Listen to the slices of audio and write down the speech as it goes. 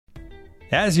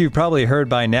As you've probably heard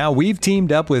by now, we've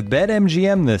teamed up with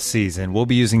BetMGM this season. We'll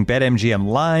be using BetMGM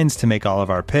lines to make all of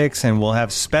our picks, and we'll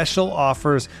have special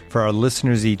offers for our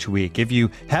listeners each week. If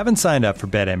you haven't signed up for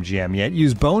BetMGM yet,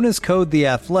 use bonus code The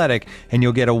Athletic, and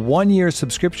you'll get a 1-year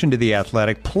subscription to The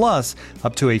Athletic, plus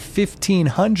up to a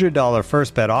 $1,500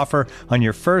 first bet offer on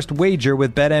your first wager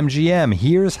with BetMGM.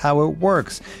 Here's how it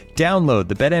works. Download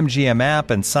the BetMGM app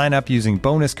and sign up using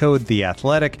bonus code The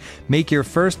Athletic. Make your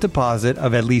first deposit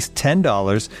of at least $10.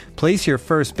 Place your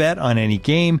first bet on any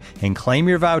game and claim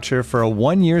your voucher for a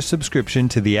 1-year subscription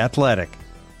to The Athletic.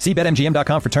 See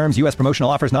BetMGM.com for terms. U.S. promotional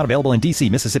offers not available in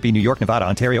D.C., Mississippi, New York, Nevada,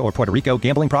 Ontario, or Puerto Rico.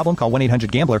 Gambling problem? Call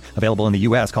 1-800-GAMBLER. Available in the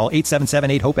U.S. Call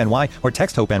 877-8-HOPE-NY or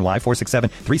text HOPE-NY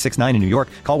 467-369 in New York.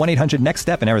 Call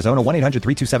 1-800-NEXT-STEP in Arizona.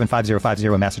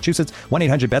 1-800-327-5050 in Massachusetts.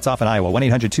 1-800-BETS-OFF in Iowa.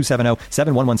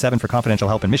 1-800-270-7117 for confidential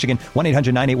help in Michigan.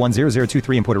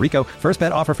 1-800-981-0023 in Puerto Rico. First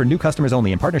bet offer for new customers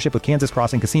only in partnership with Kansas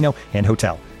Crossing Casino and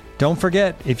Hotel. Don't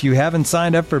forget, if you haven't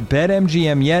signed up for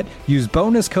BetMGM yet, use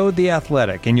bonus code The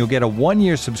Athletic, and you'll get a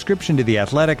 1-year subscription to The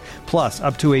Athletic, plus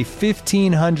up to a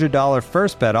 $1,500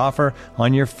 first bet offer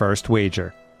on your first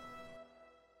wager.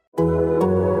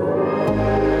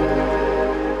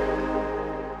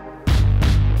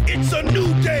 It's a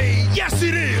new day. Yes,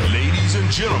 it is. Ladies and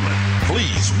gentlemen,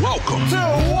 please welcome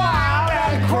To Wild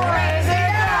and Crazy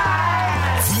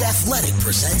Night. The Athletic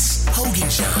presents Hogan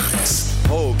Johns.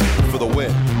 Hogue for the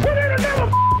win. Put in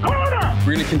another corner.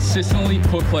 We're going to consistently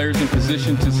put players in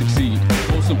position to succeed.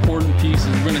 Most important piece is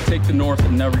we're going to take the North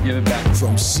and never give it back.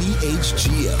 From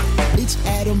CHGO, it's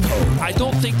Adam Hogue. I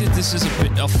don't think that this is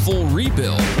a full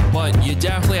rebuild, but you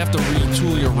definitely have to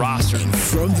retool your roster. And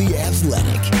from The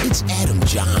Athletic, it's Adam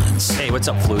Johns. Hey, what's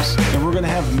up, Flus? And we're going to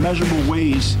have measurable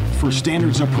ways for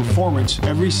standards of performance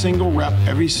every single rep,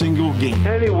 every single game.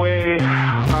 Anyway,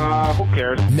 who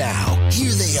cares? Now,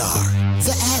 here they are,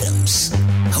 the Adams,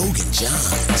 Hogan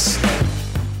Johns.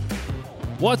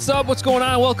 What's up? What's going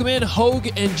on? Welcome in. Hogue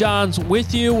and Johns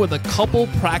with you with a couple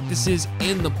practices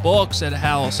in the books at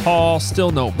Hallis Hall. Still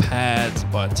no pads,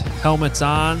 but helmets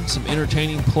on. Some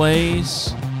entertaining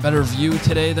plays. Better view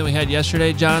today than we had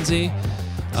yesterday, Johnsy.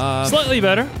 Slightly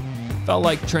better. Felt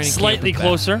like training Slightly camp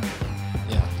closer.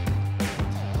 Yeah.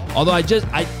 Although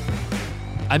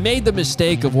I made the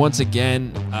mistake of once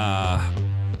again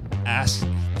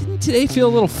didn't today feel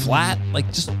a little flat?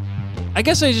 I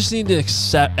guess I just need to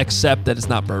accept that it's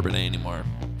not Bourbonnais anymore,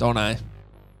 don't I?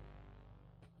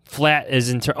 Flat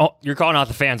is you're calling out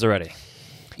the fans already.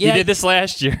 Yeah, you did this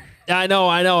last year. I know.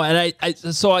 And I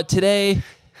saw it today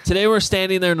we're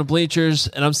standing there in the bleachers,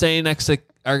 and I'm standing next to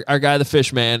our guy, the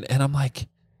fish man, and I'm like,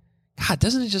 God,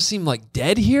 doesn't it just seem like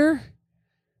dead here?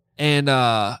 And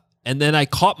then I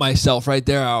caught myself right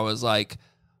there. I was like,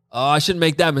 oh, I shouldn't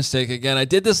make that mistake again. I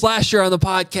did this last year on the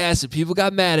podcast, and people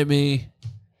got mad at me.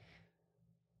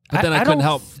 But then I couldn't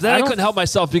help. Then I couldn't help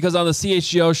myself because on the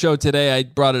CHGO show today, I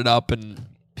brought it up, and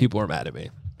people were mad at me.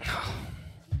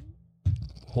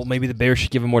 Well, maybe the Bears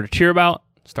should give him more to cheer about.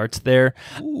 Starts there.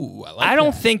 Ooh, I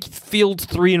don't think fields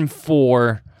 3 and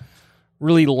 4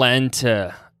 really lend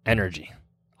to energy.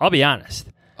 I'll be honest.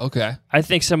 Okay. I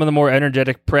think some of the more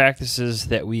energetic practices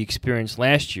that we experienced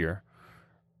last year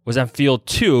was on field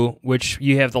 2, which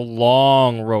you have the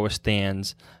long row of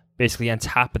stands basically on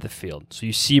top of the field. So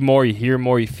you see more, you hear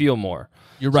more, you feel more.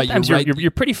 You're right. Sometimes you're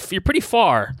pretty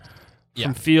far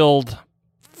from field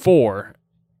 4,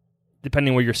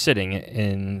 depending where you're sitting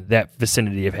in that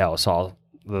vicinity of Hallis Hall,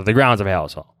 the grounds of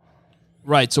Hallis Hall.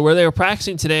 Right. So where they were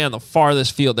practicing today on the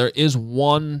farthest field, there is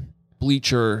one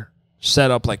bleacher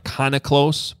set up like kind of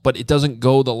close, but it doesn't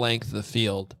go the length of the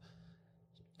field.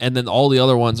 And then all the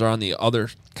other ones are on the other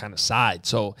kind of side.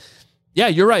 So, yeah,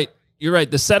 you're right. You're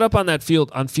right. The setup on that field,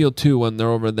 on field 2, when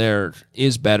they're over there,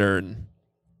 is better. And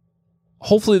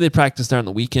hopefully they practice there on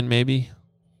the weekend, maybe,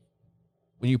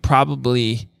 when you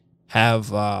probably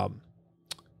have the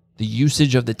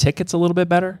usage of the tickets a little bit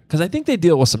better. Because I think they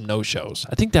deal with some no-shows.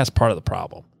 I think that's part of the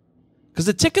problem. Because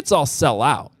the tickets all sell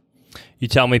out. You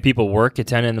tell me people work at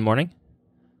 10 in the morning?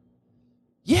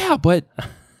 Yeah, but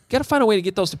got to find a way to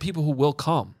get those to people who will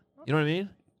come. You know what I mean?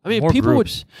 I mean, more people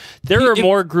groups. There are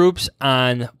more groups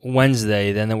on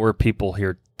Wednesday than there were people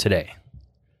here today.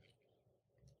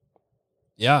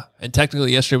 Yeah, and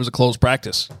technically yesterday was a closed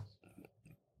practice.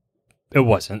 It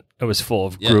wasn't. It was full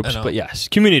of groups, but yes,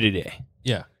 community day.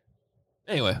 Yeah.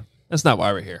 Anyway, that's not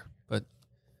why we're here. But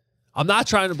I'm not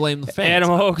trying to blame the fans. Adam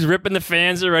Hogue's ripping the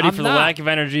fans already for the lack of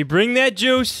energy. Bring that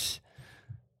juice.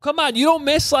 Come on, you don't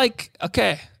miss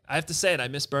okay, I have to say it. I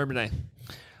miss Bourbonnais.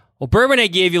 Well, Bourbonnais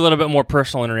gave you a little bit more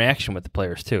personal interaction with the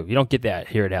players, too. You don't get that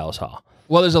here at Hallis Hall.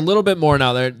 Well, there's a little bit more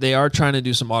now. They are trying to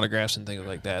do some autographs and things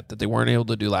like that they weren't able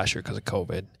to do last year because of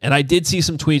COVID. And I did see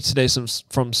some tweets today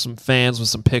from some fans with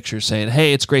some pictures saying,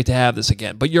 hey, it's great to have this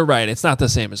again. But you're right. It's not the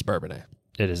same as Bourbonnais.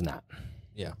 It is not.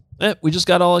 Yeah. We just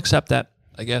got to all accept that,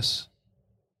 I guess.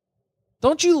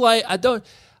 Don't you like...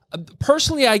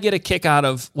 Personally, I get a kick out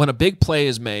of when a big play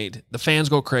is made, the fans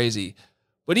go crazy.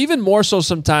 But even more so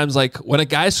sometimes, like when a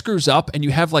guy screws up and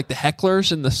you have like the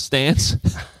hecklers in the stands...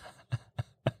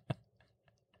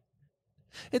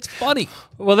 It's funny.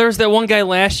 Well, there was that one guy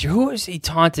last year. Who was he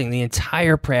taunting the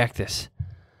entire practice?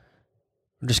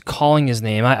 I'm just calling his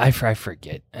name. I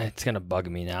forget. It's going to bug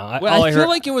me now. Well, I feel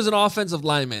like it was an offensive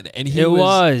lineman. And It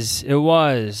was a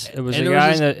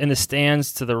guy in the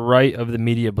stands to the right of the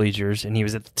media bleachers, and he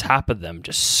was at the top of them,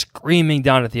 just screaming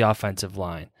down at the offensive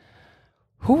line.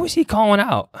 Who was he calling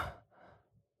out?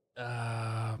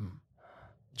 Jermaine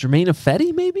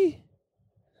Ifedi, maybe?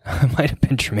 It might have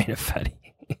been Jermaine Ifedi.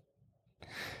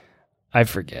 I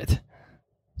forget.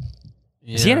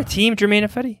 Yeah. Is he on a team, Jermaine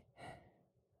Ifedi?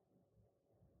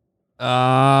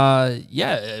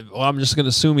 Yeah. Well, I'm just going to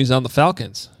assume he's on the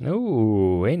Falcons.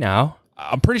 No, hey now.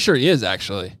 I'm pretty sure he is,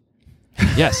 actually.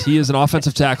 Yes, he is an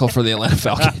offensive tackle for the Atlanta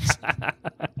Falcons.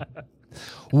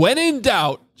 When in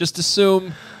doubt, just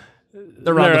assume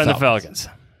they're on the Falcons.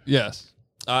 Yes.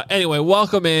 Anyway,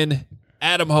 welcome in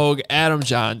Adam Hogue, Adam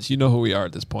Johns. You know who we are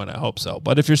at this point, I hope so.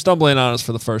 But if you're stumbling on us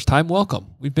for the first time,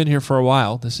 welcome. We've been here for a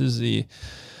while. This is the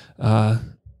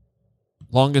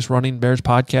longest-running Bears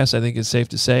podcast, I think it's safe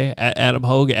to say. At Adam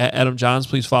Hogue, at Adam Johns.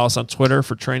 Please follow us on Twitter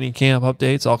for training camp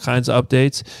updates, all kinds of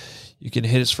updates. You can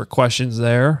hit us for questions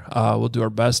there. We'll do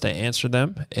our best to answer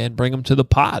them and bring them to the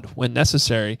pod when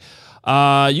necessary.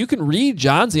 You can read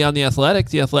Johnsy on The Athletic.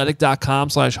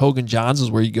 TheAthletic.com/HoganJohns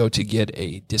is where you go to get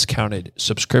a discounted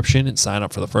subscription and sign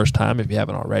up for the first time if you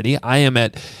haven't already. I am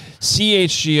at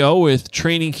CHGO with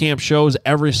training camp shows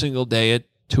every single day at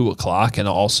 2 o'clock and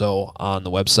also on the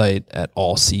website at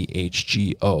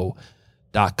allchgo.com.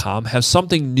 Have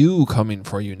something new coming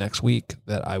for you next week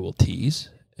that I will tease.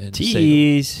 And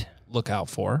say look out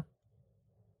for.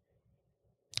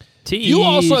 You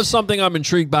also have something I'm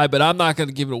intrigued by, but I'm not going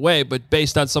to give it away, but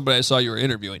based on somebody I saw you were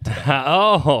interviewing today.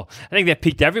 I think that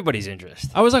piqued everybody's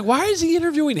interest. I was like, why is he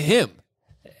interviewing him?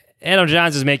 Adam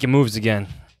Johns is making moves again.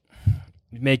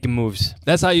 Making moves.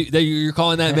 That's how you're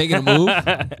calling that making a move?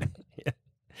 Yeah.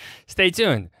 Stay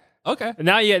tuned. Okay.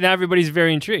 Now everybody's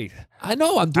very intrigued. I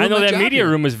know. I know that media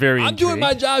room was very intrigued. I'm doing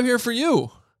my job here for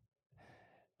you.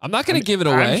 I'm not going to give it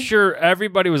away. I'm sure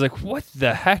everybody was like, what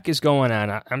the heck is going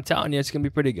on? I'm telling you, it's going to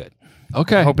be pretty good.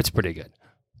 Okay. I hope it's pretty good.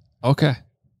 Okay.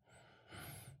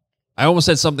 I almost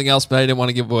said something else, but I didn't want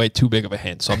to give away too big of a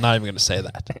hint, so I'm not even going to say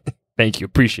that. Thank you.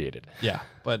 Appreciate it. Yeah,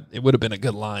 but it would have been a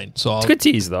good line. So it's a good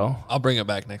tease, though. I'll bring it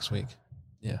back next week.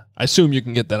 Yeah. I assume you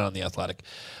can get that on The Athletic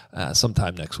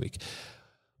sometime next week.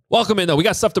 Welcome in, though. We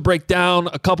got stuff to break down,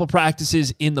 a couple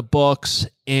practices in the books,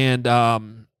 and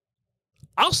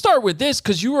I'll start with this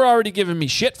because you were already giving me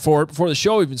shit for it before the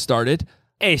show even started.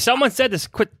 Hey, someone said this,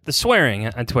 quit the swearing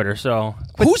on Twitter, so...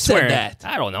 Who said that?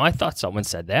 I don't know. I thought someone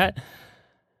said that.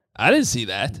 I didn't see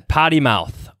that. Potty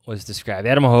mouth was described.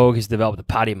 Adam Hogue has developed a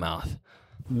potty mouth.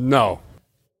 No.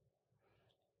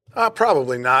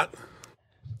 Probably not.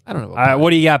 I don't know. All right,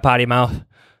 what do you got, potty mouth?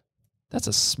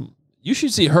 That's you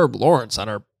should see Herb Lawrence on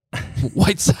our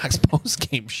White Sox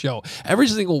post-game show. Every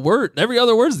single word, every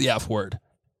other word is the F word.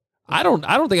 I don't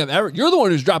think I've ever... You're the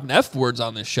one who's dropping F words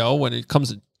on this show when it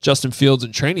comes to Justin Fields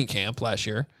in training camp last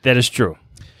year. That is true.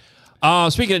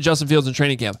 Speaking of Justin Fields in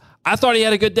training camp, I thought he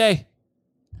had a good day.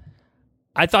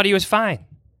 I thought he was fine.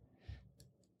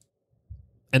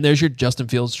 And there's your Justin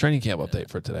Fields training camp update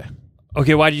for today.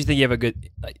 Okay, why did you think you have a good...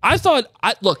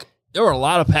 Look, there were a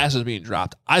lot of passes being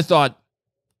dropped. I thought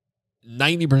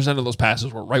 90% of those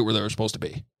passes were right where they were supposed to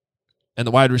be. And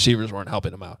the wide receivers weren't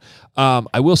helping him out.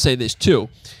 I will say this, too.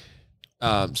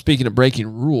 Speaking of breaking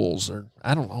rules, or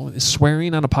I don't know, is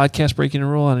swearing on a podcast breaking a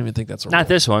rule? I don't even think that's a rule. Not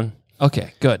this one.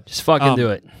 Okay, good. Just fucking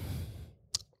do it.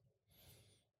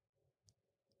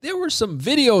 There were some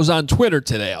videos on Twitter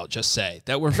today, I'll just say,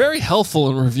 that were very helpful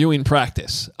in reviewing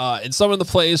practice. And some of the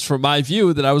plays, from my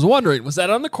view, that I was wondering, was that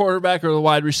on the quarterback or the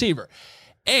wide receiver?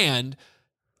 And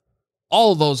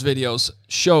all of those videos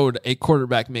showed a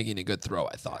quarterback making a good throw,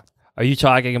 I thought. Are you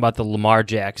talking about the Lamar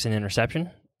Jackson interception?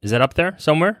 Is that up there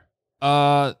somewhere?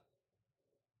 Well,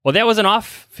 that wasn't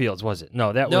off Fields, was it?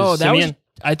 No, that was Simeon.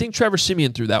 I think Trevor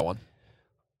Siemian threw that one.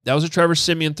 That was a Trevor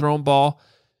Siemian thrown ball.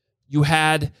 You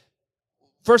had...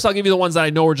 First, I'll give you the ones that I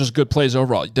know were just good plays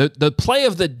overall. The play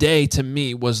of the day to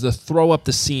me was the throw up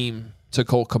the seam to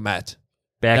Cole Kmet.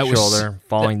 Back shoulder,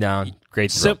 falling down.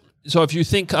 Great throw. So if you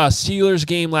think Steelers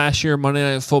game last year, Monday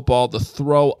Night Football, the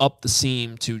throw up the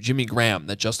seam to Jimmy Graham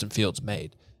that Justin Fields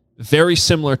made, very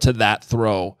similar to that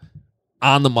throw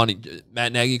on the money.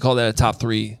 Matt Nagy called that a top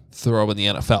 3 throw in the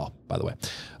NFL, by the way.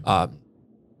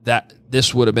 That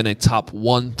this would have been a top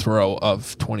 1 throw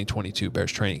of 2022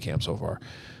 Bears training camp so far.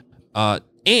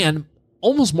 And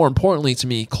almost more importantly to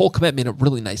me, Cole Kmet made a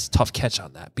really nice, tough catch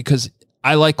on that, because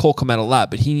I like Cole Kmet a lot,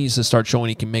 but he needs to start showing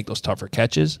he can make those tougher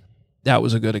catches. That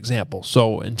was a good example.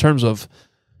 So in terms of,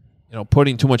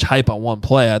 putting too much hype on one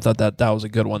play, I thought that was a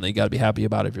good one that you got to be happy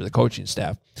about if you're the coaching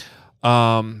staff.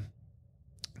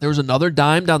 There was another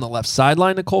dime down the left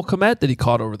sideline to Cole Kmet that he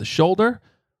caught over the shoulder.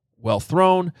 Well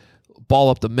thrown. Ball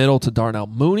up the middle to Darnell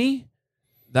Mooney.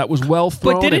 That was well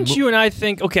thrown. But didn't you and I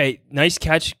think, okay, nice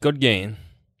catch, good gain.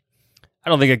 I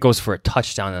don't think it goes for a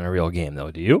touchdown in a real game,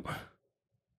 though, do you?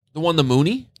 The one, the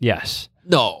Mooney? Yes.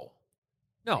 No.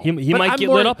 He might get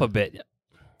lit up a bit.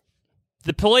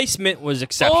 The placement was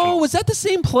exceptional. Oh, was that the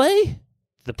same play?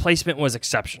 The placement was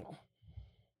exceptional.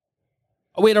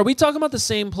 Oh, wait, are we talking about the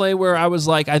same play where I was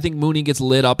like, I think Mooney gets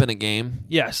lit up in a game?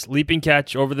 Yes, leaping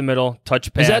catch over the middle,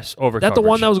 touch pass, over coverage. Is that the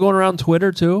one that was going around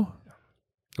Twitter, too?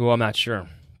 Oh, I'm not sure.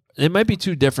 It might be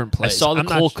 2 different plays. I saw the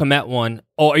Cole Kmet one.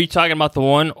 Oh, are you talking about the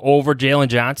one over Jalen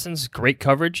Johnson's great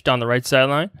coverage down the right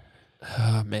sideline?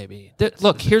 Maybe.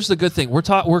 Look, here's the good thing.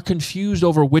 We're confused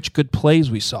over which good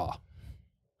plays we saw.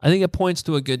 I think it points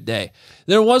to a good day.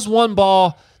 There was one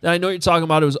ball that I know you're talking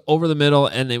about. It was over the middle,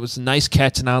 and it was a nice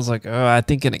catch, and I was like, I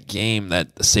think in a game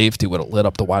that the safety would have lit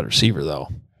up the wide receiver, though.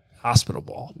 Hospital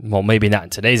ball. Well, maybe not in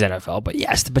today's NFL, but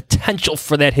yes, the potential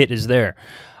for that hit is there.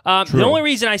 The only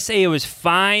reason I say it was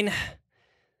fine,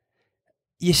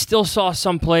 you still saw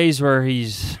some plays where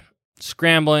he's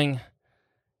scrambling,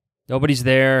 nobody's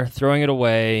there, throwing it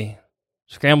away,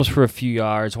 scrambles for a few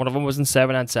yards. One of them was in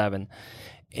 7-on-7.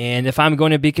 And if I'm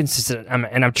going to be consistent,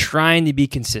 and I'm trying to be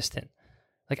consistent,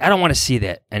 like I don't want to see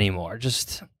that anymore.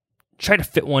 Just try to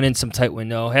fit one in some tight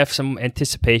window, have some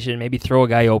anticipation, maybe throw a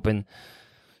guy open.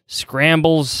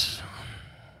 Scrambles,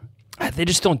 they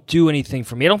just don't do anything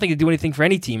for me. I don't think they do anything for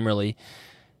any team, really,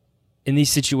 in these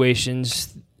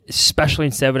situations, especially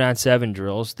in 7-on-7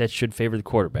 drills that should favor the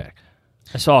quarterback.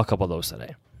 I saw a couple of those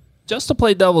today. Just to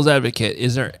play devil's advocate,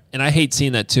 is there, and I hate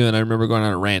seeing that too, and I remember going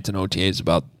on a rant in OTAs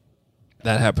about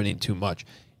that happening too much.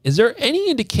 Is there any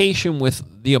indication with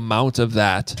the amount of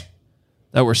that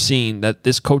we're seeing that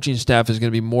this coaching staff is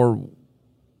going to be more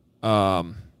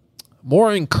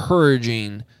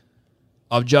encouraging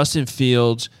of Justin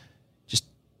Fields just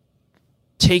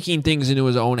taking things into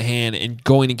his own hand and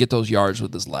going to get those yards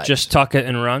with his legs? Just tuck it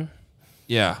and run?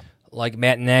 Yeah. Like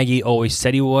Matt Nagy always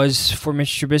said he was for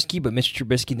Mr. Trubisky, but Mr.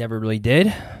 Trubisky never really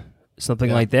did.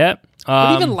 Something like that.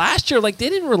 But even last year, they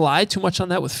didn't rely too much on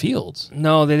that with Fields.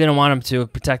 No, they didn't want him to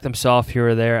protect himself here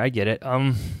or there. I get it. I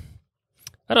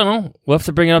don't know. We'll have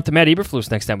to bring it up to Matt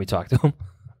Eberflus next time we talk to him.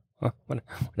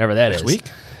 Whenever that is. Next week?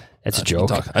 That's a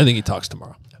joke. I think he talks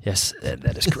tomorrow. Yes,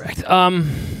 that is correct.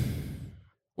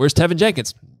 Where's Tevin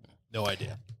Jenkins? No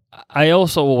idea.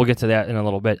 We'll get to that in a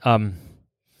little bit.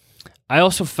 I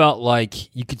also felt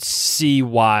like you could see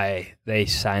why they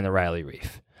signed the Riley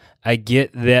Reef. I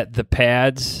get that the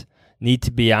pads need to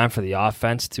be on for the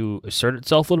offense to assert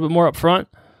itself a little bit more up front,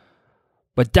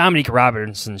 but Dominique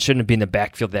Robinson shouldn't be in the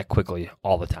backfield that quickly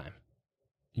all the time.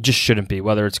 It just shouldn't be,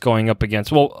 whether it's going up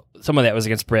against, well, some of that was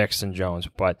against Braxton Jones,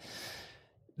 but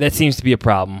that seems to be a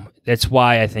problem. That's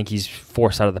why I think he's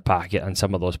forced out of the pocket on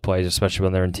some of those plays, especially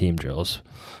when they're in team drills.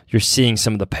 You're seeing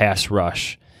some of the pass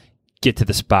rush get to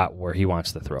the spot where he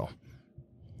wants to throw.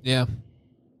 Yeah.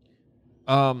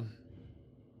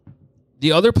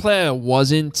 The other play I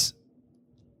wasn't,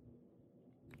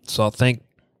 so I'll thank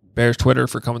Bears Twitter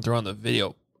for coming through on the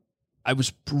video. I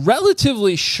was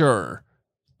relatively sure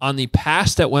on the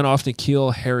pass that went off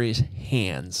N'Keal Harry's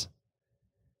hands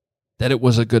that it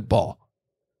was a good ball.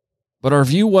 But our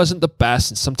view wasn't the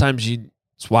best, and sometimes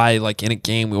it's why, in a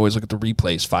game, we always look at the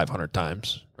replays 500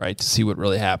 times, right, to see what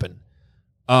really happened.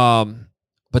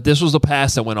 But this was the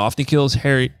pass that went off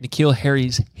N'Keal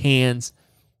Harry's hands,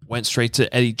 went straight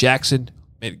to Eddie Jackson,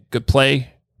 made a good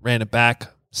play, ran it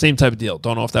back. Same type of deal.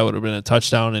 Don't know if that would have been a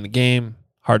touchdown in a game.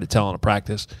 Hard to tell in a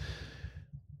practice.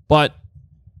 But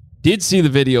did see the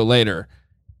video later.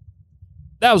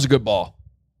 That was a good ball.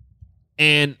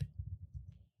 And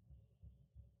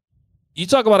you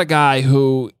talk about a guy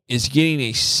who is getting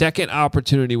a second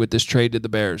opportunity with this trade to the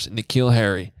Bears, N'Keal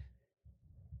Harry.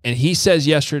 And he says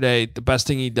yesterday the best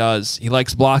thing he does, he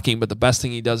likes blocking, but the best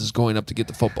thing he does is going up to get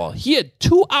the football. He had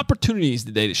 2 opportunities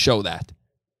today to show that.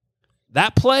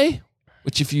 That play,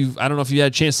 which I don't know if you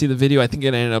had a chance to see the video, I think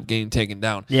it ended up getting taken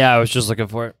down. Yeah, I was just looking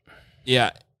for it.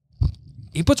 Yeah.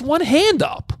 He puts one hand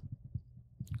up.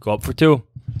 Go up for two.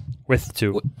 With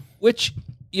two. Which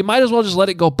you might as well just let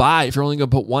it go by if you're only going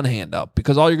to put one hand up,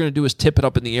 because all you're going to do is tip it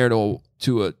up in the air to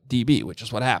a DB, which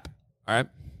is what happened. All right.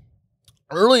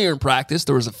 Earlier in practice,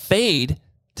 there was a fade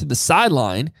to the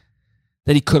sideline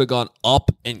that he could have gone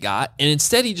up and got, and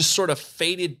instead he just sort of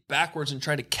faded backwards and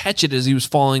tried to catch it as he was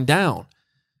falling down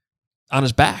on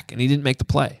his back, and he didn't make the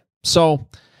play. So,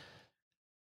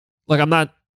 like, I'm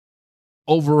not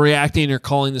overreacting or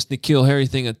calling this N'Keal Harry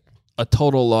thing a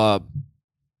total,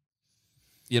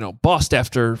 bust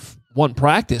after one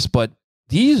practice, but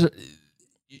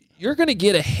you're going to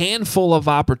get a handful of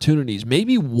opportunities,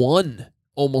 maybe one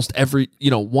almost every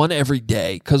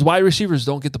day, because wide receivers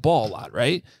don't get the ball a lot,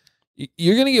 right?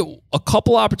 You're going to get a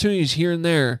couple opportunities here and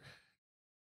there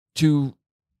to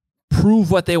prove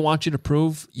what they want you to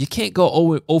prove. You can't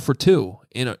go 0 for 2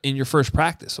 in your first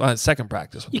practice, second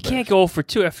practice. You can't go 0 for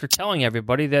 2 after telling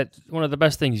everybody that one of the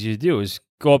best things you do is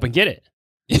go up and get it.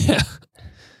 Yeah.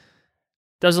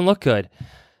 Doesn't look good.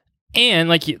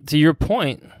 And to your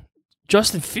point,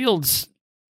 Justin Fields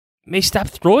may stop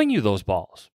throwing you those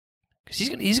balls. He's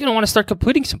going to want to start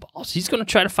completing some balls. He's going to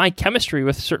try to find chemistry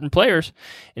with certain players.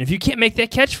 And if you can't make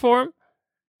that catch for him,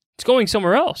 it's going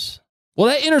somewhere else. Well,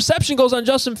 that interception goes on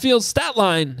Justin Fields' stat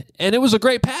line, and it was a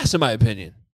great pass, in my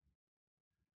opinion.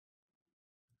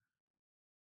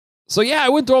 So, yeah, I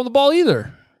wouldn't throw him the ball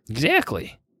either.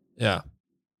 Exactly. Yeah.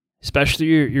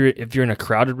 Especially if you're in a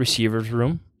crowded receivers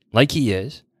room, like he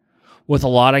is, with a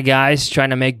lot of guys trying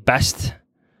to make best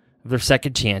of their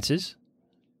second chances.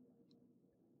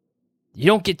 You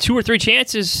don't get 2 or 3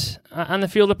 chances on the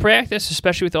field of practice,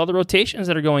 especially with all the rotations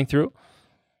that are going through.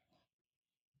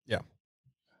 Yeah.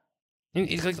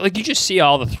 Like you just see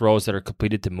all the throws that are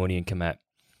completed to Mooney and Kmet.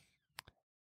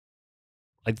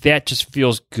 Like that just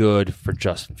feels good for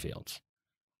Justin Fields.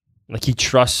 Like he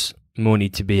trusts Mooney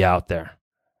to be out there.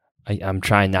 I'm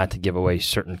trying not to give away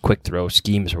certain quick throw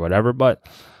schemes or whatever, but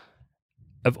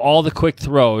of all the quick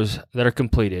throws that are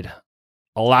completed,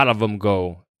 a lot of them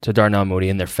go to Darnell Mooney,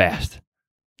 and they're fast.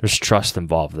 There's trust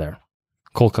involved there.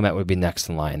 Cole Kmet would be next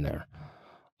in line there.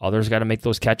 Others got to make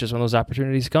those catches when those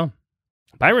opportunities come.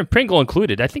 Byron Pringle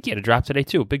included. I think he had a drop today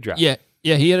too, a big drop. Yeah,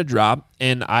 he had a drop,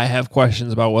 and I have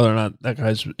questions about whether or not that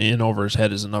guy's in over his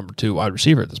head as a number 2 wide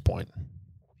receiver at this point.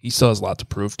 He still has a lot to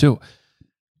prove too.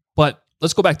 But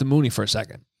let's go back to Mooney for a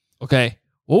second. Okay,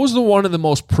 what was one of the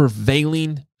most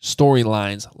prevailing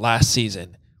storylines last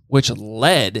season, which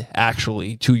led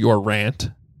actually to your rant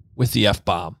with the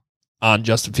F-bomb on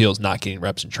Justin Fields not getting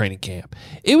reps in training camp?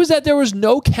 It was that there was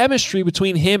no chemistry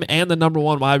between him and the number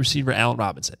 1 wide receiver, Allen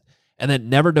Robinson, and that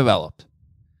never developed.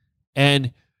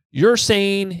 And you're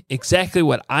saying exactly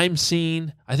what I'm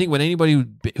seeing. I think what anybody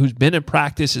who's been in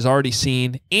practice has already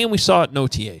seen, and we saw it in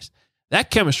OTAs. That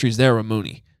chemistry is there with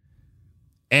Mooney.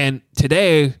 And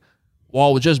today,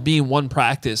 while just being one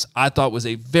practice, I thought was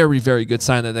a very, very good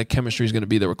sign that chemistry is going to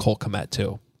be there with Cole Kmet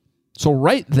too. So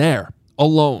right there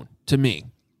alone, to me,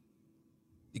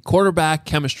 the quarterback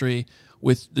chemistry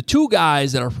with the 2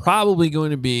 guys that are probably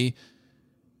going to be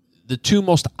the 2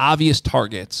 most obvious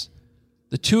targets,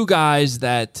 the 2 guys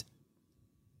that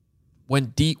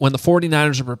when the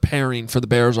 49ers are preparing for the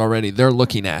Bears already, they're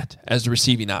looking at as the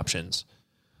receiving options.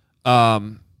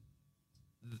 To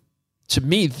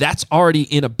me, that's already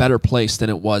in a better place than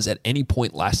it was at any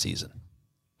point last season.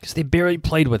 Because they barely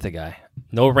played with the guy.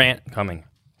 No rant coming,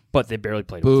 but they barely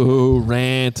played with him. Boo,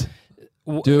 rant.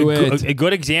 A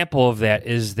good example of that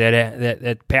is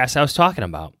that pass I was talking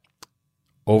about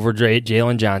over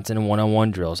Jalen Johnson in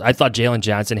one-on-one drills. I thought Jalen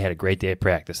Johnson had a great day of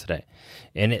practice today,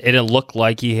 and it looked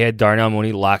like he had Darnell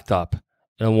Mooney locked up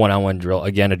in a one-on-one drill.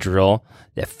 Again, a drill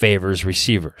that favors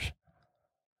receivers.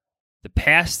 The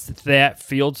pass that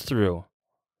Fields threw,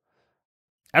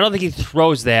 I don't think he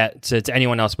throws that to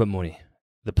anyone else but Mooney.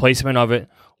 The placement of it,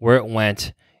 where it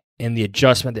went, and the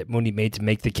adjustment that Mooney made to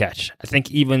make the catch. I think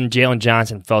even Jalen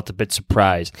Johnson felt a bit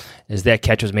surprised as that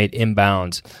catch was made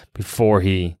inbounds before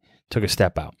he took a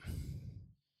step out.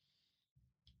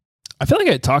 I feel like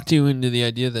I talked to you into the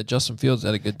idea that Justin Fields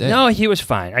had a good day. No, he was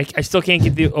fine. I still can't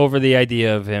get over the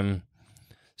idea of him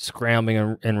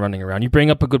scrambling and running around. You bring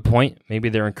up a good point. Maybe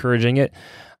they're encouraging it.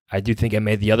 I do think I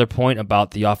made the other point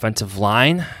about the offensive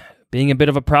line being a bit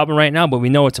of a problem right now, but we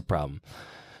know it's a problem.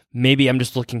 Maybe I'm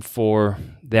just looking for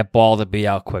that ball to be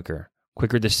out quicker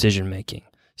decision-making,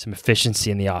 some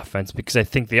efficiency in the offense, because I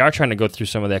think they are trying to go through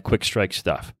some of that quick strike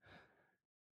stuff.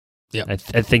 Yeah, I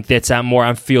think that's more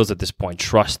on Fields at this point,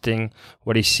 trusting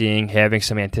what he's seeing, having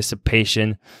some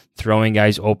anticipation, throwing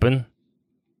guys open.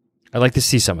 I'd like to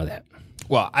see some of that.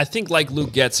 Well, I think like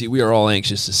Luke Getsy, we are all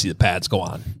anxious to see the pads go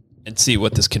on. and see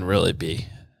what this can really be,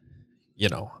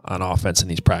 on offense in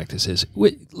these practices.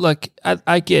 Look,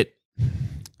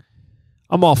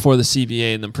 I'm all for the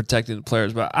CBA and them protecting the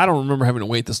players, but I don't remember having to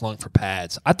wait this long for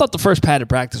pads. I thought the first padded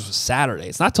practice was Saturday.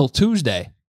 It's not till Tuesday.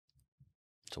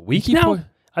 It's a week now?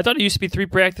 I thought it used to be 3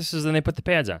 practices, and they put the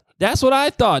pads on. That's what I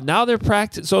thought. Now they're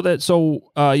practice.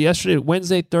 So yesterday,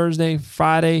 Wednesday, Thursday,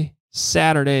 Friday,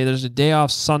 Saturday. There's a day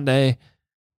off Sunday,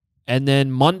 and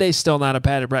then Monday's still not a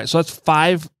padded practice. So that's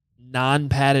 5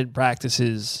 non-padded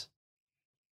practices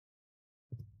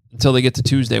until they get to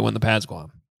Tuesday when the pads go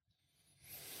on.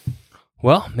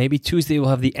 Well, maybe Tuesday will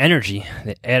have the energy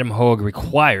that Adam Hogue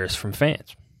requires from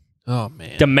fans. Oh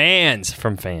man, demands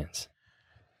from fans.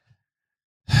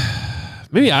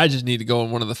 Maybe I just need to go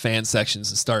in one of the fan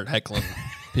sections and start heckling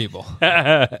people.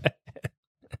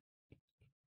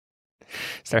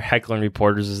 Start heckling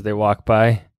reporters as they walk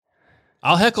by.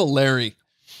 I'll heckle Larry.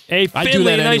 Hey, I do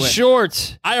Finley, that nice anyway.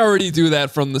 shorts. I already do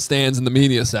that from the stands in the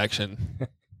media section.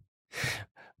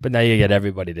 But now you get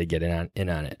everybody to get in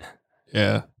on it.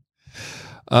 Yeah.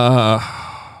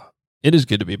 It is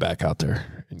good to be back out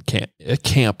there in a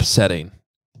camp setting.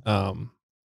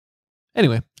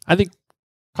 Anyway, I think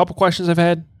a couple questions I've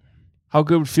had. How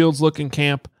good would Fields look in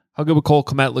camp? How good would Cole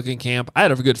Kmet look in camp? I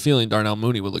had a good feeling Darnell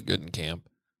Mooney would look good in camp.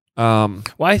 Well,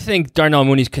 I think Darnell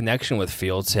Mooney's connection with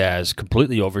Fields has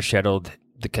completely overshadowed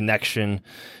the connection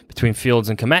between Fields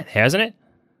and Kmet, hasn't it?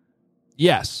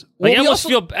 Yes. Like, I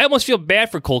almost feel bad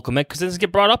for Cole Kmet because it doesn't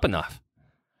get brought up enough.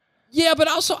 Yeah, but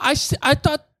also I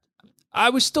thought I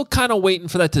was still kind of waiting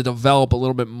for that to develop a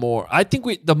little bit more. I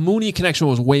think the Mooney connection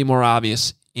was way more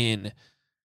obvious in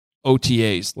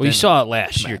OTAs. Well, you saw it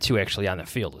last year too, actually, on the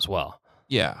field as well.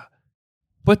 Yeah,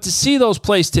 but to see those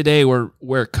plays today where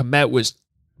Kmet was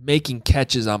making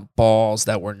catches on balls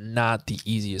that were not the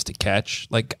easiest to catch,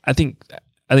 like I think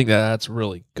that's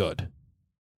really good.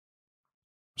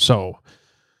 So,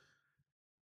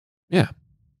 yeah.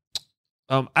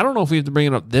 I don't know if we have to bring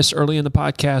it up this early in the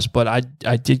podcast, but I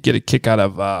did get a kick out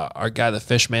of our guy, the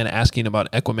Fishman, asking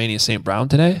about Equimania St. Brown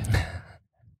today.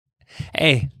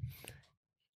 Hey,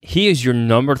 he is your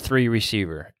number 3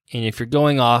 receiver. And if you're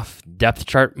going off depth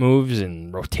chart moves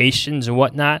and rotations and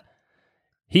whatnot,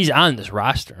 he's on this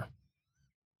roster.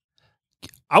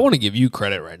 I want to give you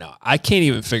credit right now. I can't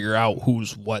even figure out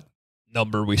who's what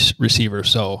number receiver.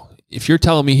 So if you're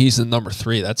telling me he's the number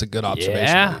 3, that's a good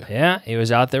observation. Yeah. He was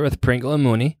out there with Pringle and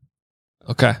Mooney.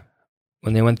 Okay.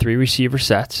 When they went 3 receiver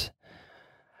sets.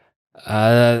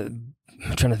 I'm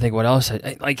trying to think what else.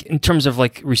 Like in terms of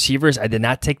like receivers, I did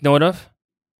not take note of.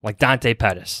 Like Dante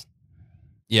Pettis.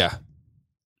 Yeah.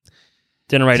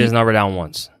 Didn't write his number down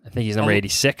once. I think he's number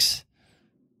 86.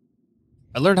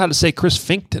 I learned how to say Chris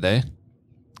Fink today.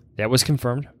 That was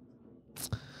confirmed.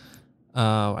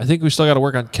 I think we still got to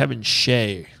work on Kevin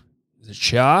Shea. Is it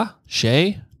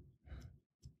Shea?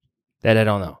 That I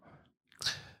don't know.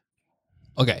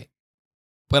 Okay.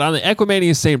 But on the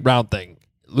Equimania St. Brown thing,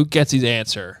 Luke Getsy's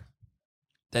answer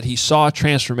that he saw a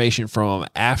transformation from him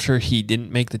after he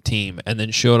didn't make the team and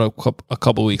then showed up a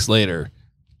couple weeks later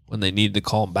when they needed to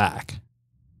call him back.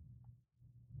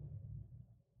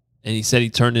 And he said he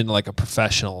turned into like a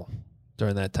professional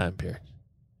during that time period.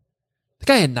 The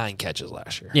guy had 9 catches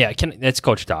last year. Yeah, that's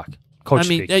Coach Doc. Coach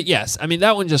speak. Yes. I mean,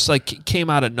 that one just like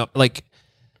came out of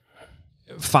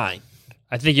fine.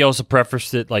 I think he also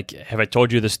prefaced it like, have I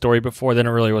told you the story before? Then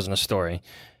it really wasn't a story.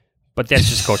 But that's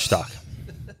just Coach Doc.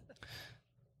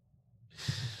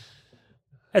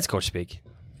 That's Coach speak.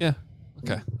 Yeah.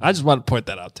 Okay. I just want to point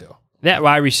that out too. That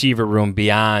wide receiver room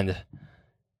beyond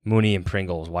Mooney and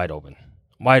Pringle is wide open.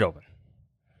 Wide open.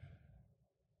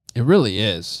 It really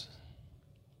is.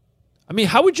 I mean,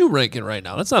 how would you rank it right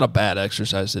now? That's not a bad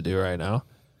exercise to do right now.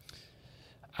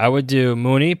 I would do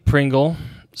Mooney, Pringle,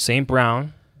 St.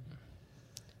 Brown.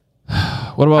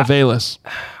 What about Velus?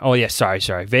 Oh, yeah, sorry.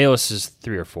 Velus is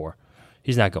 3 or 4.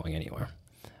 He's not going anywhere.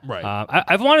 Right.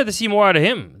 I've wanted to see more out of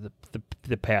him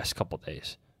the past couple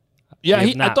days. Yeah,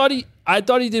 I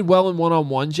thought he did well in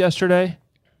one-on-ones yesterday,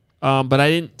 but I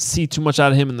didn't see too much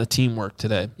out of him in the teamwork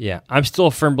today. Yeah, I'm still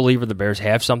a firm believer the Bears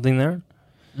have something there.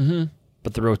 Mm-hmm.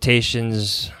 But the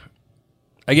rotations,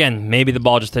 again, maybe the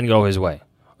ball just didn't go his way.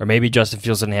 Or maybe Justin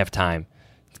Fields didn't have time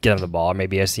to get on the ball. Or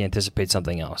maybe he has to anticipate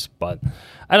something else. But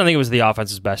I don't think it was the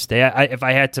offense's best day. If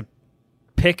I had to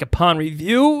pick upon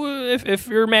review, if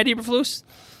you're Matt Eberflus,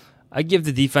 I'd give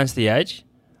the defense the edge.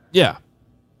 Yeah.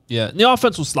 Yeah. And the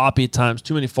offense was sloppy at times.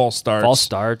 Too many false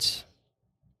starts.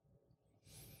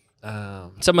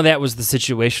 Some of that was the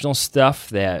situational stuff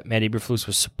that Matt Eberflus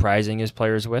was surprising his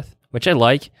players with, which I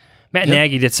like. Matt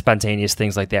Nagy did spontaneous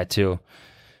things like that too.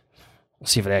 We'll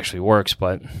see if it actually works,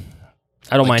 but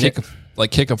I don't mind kick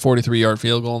it. Kick a 43-yard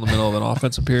field goal in the middle of an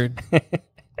offensive period.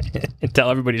 And tell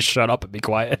everybody to shut up and be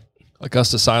quiet.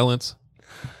 Augusta silence.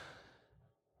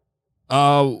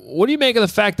 What do you make of the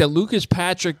fact that Lucas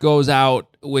Patrick goes out,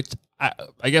 which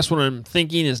I guess what I'm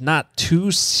thinking is not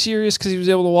too serious because he was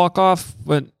able to walk off,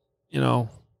 but, we'll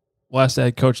ask the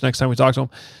head coach next time we talk to him.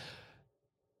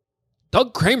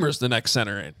 Doug Kramer's the next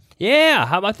center in. Yeah,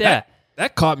 how about that?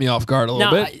 That caught me off guard a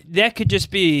little bit. That could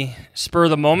just be spur of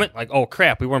the moment. Like, oh,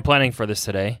 crap, we weren't planning for this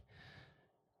today.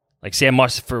 Like, Sam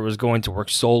Mustipher was going to work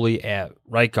solely at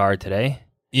right guard today.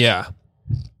 Yeah.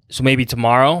 So maybe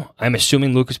tomorrow, I'm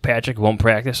assuming Lucas Patrick won't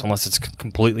practice unless it's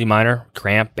completely minor,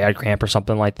 bad cramp or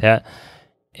something like that.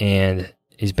 And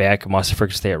he's back. Mustipher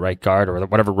can stay at right guard or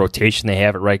whatever rotation they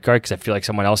have at right guard because I feel like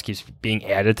someone else keeps being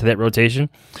added to that rotation.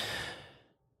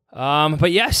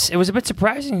 But yes, it was a bit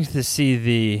surprising to see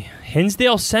the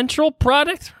Hinsdale Central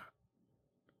product.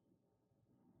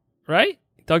 Right?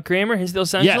 Doug Kramer, Hinsdale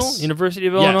Central, yes. University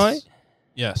of Illinois.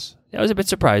 Yes. That was a bit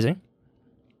surprising.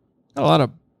 A lot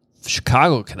of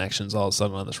Chicago connections all of a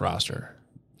sudden on this roster.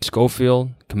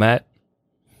 Schofield, Komet.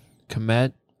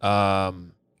 I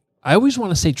always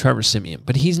want to say Trevor Simeon,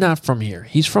 but he's not from here.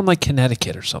 He's from like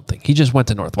Connecticut or something. He just went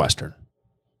to Northwestern.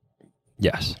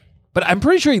 Yes. But I'm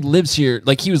pretty sure he lives here.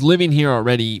 Like he was living here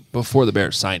already before the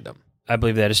Bears signed him. I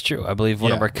believe that is true. I believe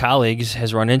one of our colleagues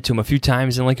has run into him a few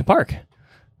times in Lincoln Park.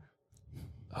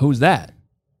 Who's that?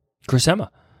 Chris Emma.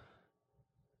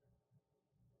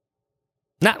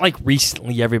 Not like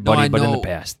recently, everybody, but in the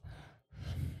past.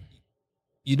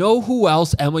 You know who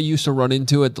else Emma used to run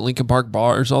into at the Lincoln Park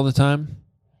bars all the time?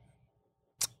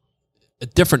 A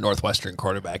different Northwestern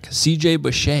quarterback, C.J.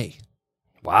 Boucher.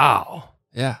 Wow.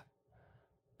 Yeah.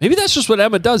 Maybe that's just what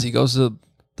Emma does. He goes to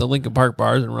the Lincoln Park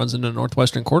bars and runs into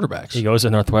Northwestern quarterbacks. He goes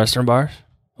to Northwestern bars?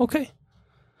 Okay.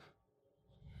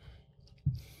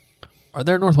 Are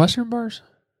there Northwestern bars?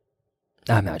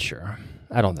 I'm not sure.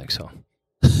 I don't think so.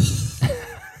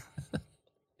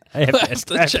 I have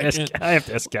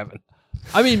to ask Kevin.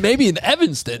 I mean, maybe in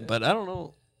Evanston, but I don't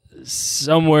know.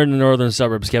 Somewhere in the northern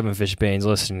suburbs, Kevin Fishbane's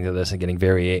listening to this and getting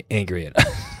very angry at us.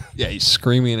 Yeah, he's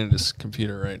screaming at his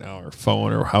computer right now, or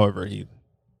phone, or however he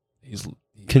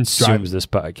consumes driving this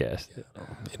podcast.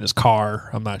 In his car.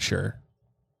 I'm not sure.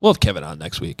 We'll have Kevin on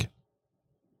next week.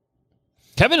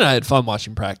 Kevin and I had fun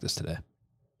watching practice today.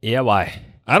 Yeah, why?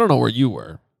 I don't know where you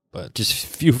were, but just a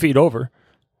few feet over.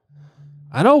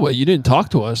 I know, but you didn't talk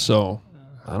to us, so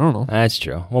I don't know. That's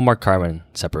true. Well, Mark Carman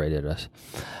separated us.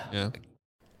 Yeah.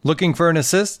 Looking for an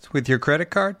assist with your credit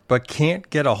card, but can't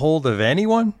get a hold of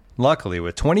anyone? Luckily,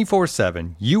 with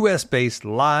 24/7 U.S.-based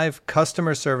live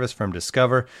customer service from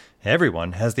Discover,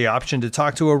 everyone has the option to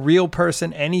talk to a real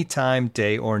person anytime,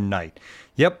 day or night.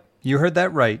 Yep, you heard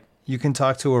that right. You can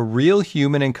talk to a real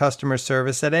human in customer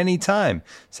service at any time.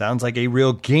 Sounds like a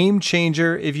real game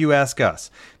changer if you ask us.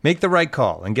 Make the right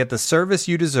call and get the service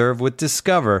you deserve with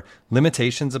Discover.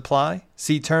 Limitations apply.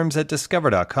 See terms at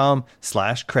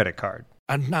discover.com/creditcard.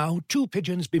 And now, two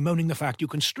pigeons bemoaning the fact you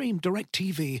can stream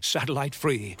DirecTV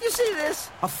satellite-free. You see this?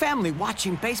 A family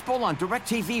watching baseball on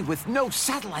DirecTV with no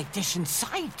satellite dish in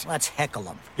sight. Let's heckle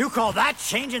them. You call that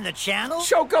changing the channel?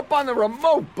 Choke up on the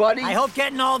remote, buddy. I hope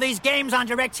getting all these games on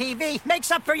DirecTV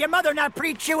makes up for your mother not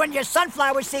pre-chewing your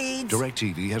sunflower seeds.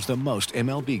 DirecTV has the most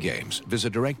MLB games.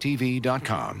 Visit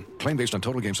DirecTV.com. Claim based on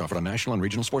total games offered on national and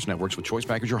regional sports networks with choice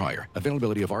package or higher.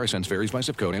 Availability of RSNs varies by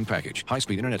zip code and package.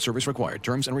 High-speed internet service required.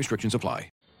 Terms and restrictions apply.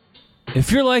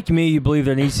 If you're like me, you believe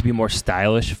there needs to be more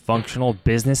stylish, functional,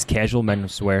 business casual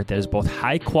menswear that is both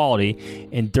high quality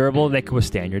and durable that can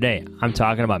withstand your day. I'm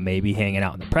talking about maybe hanging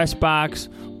out in the press box,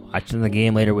 watching the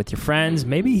game later with your friends,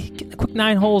 maybe getting a quick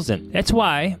 9 holes in. That's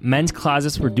why men's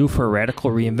closets were due for a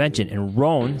radical reinvention, and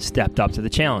Roan stepped up to the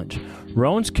challenge.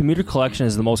 Roan's Commuter Collection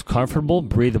is the most comfortable,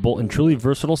 breathable, and truly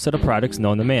versatile set of products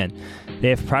known to man. They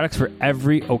have products for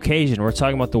every occasion. We're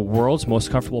talking about the world's most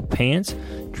comfortable pants,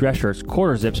 dress shirts,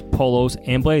 quarter zips, polos,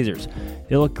 and blazers.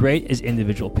 They look great as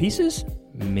individual pieces,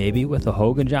 maybe with a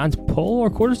Hogan Johns polo or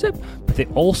quarter zip, but they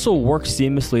also work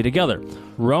seamlessly together.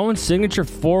 Rowan's signature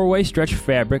 4-way stretch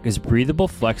fabric is breathable,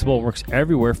 flexible, works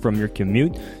everywhere from your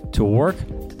commute to work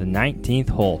to the 19th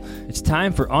hole. It's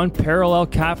time for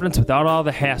unparalleled confidence without all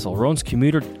the hassle. Rowan's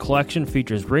Commuter Collection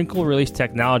features wrinkle release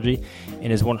technology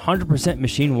and is 100%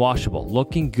 machine washable.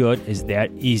 Looking good is that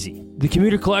easy. The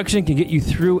Commuter Collection can get you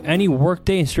through any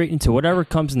workday and straight into whatever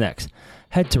comes next.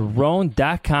 Head to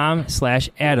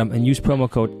roan.com/Adam and use promo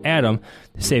code Adam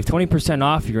to save 20%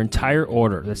 off your entire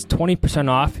order. That's 20%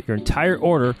 off your entire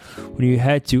order when you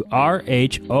head to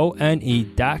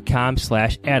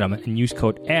RHONE.com/Adam and use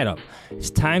code Adam. It's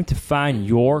time to find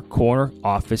your corner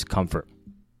office comfort.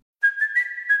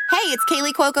 Hey, it's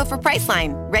Kaylee Cuoco for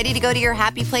Priceline. Ready to go to your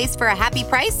happy place for a happy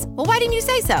price? Well, why didn't you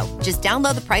say so? Just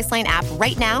download the Priceline app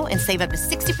right now and save up to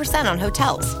 60% on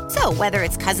hotels. So whether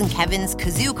it's Cousin Kevin's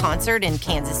Kazoo Concert in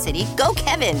Kansas City, go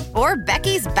Kevin, or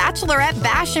Becky's Bachelorette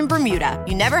Bash in Bermuda,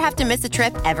 you never have to miss a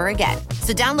trip ever again.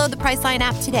 So download the Priceline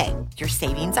app today. Your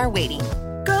savings are waiting.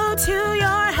 Go to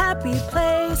your happy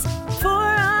place for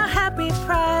a happy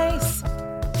price.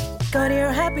 Go to your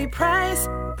happy price,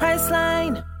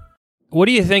 Priceline. What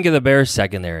do you think of the Bears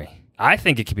secondary? I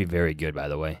think it could be very good, by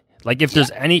the way. Like, if there's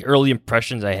any early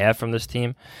impressions I have from this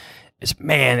team, it's,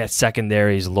 man, that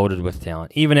secondary is loaded with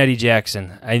talent. Even Eddie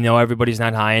Jackson. I know everybody's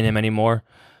not high on him anymore,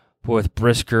 but with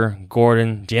Brisker,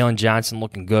 Gordon, Jalen Johnson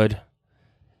looking good,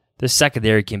 this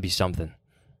secondary can be something.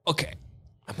 Okay.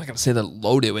 I'm not going to say they're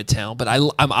loaded with talent, but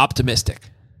I'm optimistic.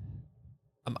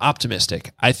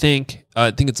 I think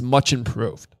it's much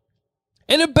improved.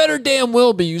 And it better damn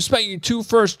will be. You spent your 2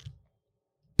 first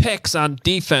picks on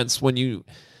defense when you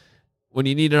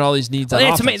needed all these needs on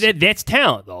offense. That's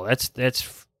talent, though.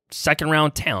 That's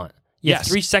second-round talent. You have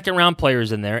 3 second-round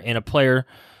players in there and a player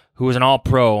who was an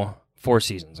all-pro 4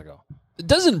 seasons ago.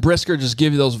 Doesn't Brisker just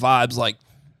give you those vibes like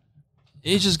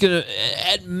he's just going to,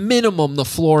 at minimum, the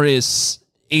floor is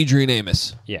Adrian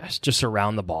Amos? Yes, just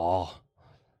around the ball.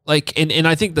 Like, and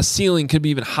I think the ceiling could be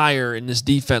even higher in this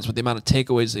defense with the amount of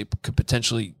takeaways they could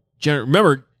potentially generate.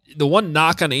 Remember, the one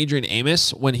knock on Adrian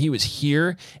Amos when he was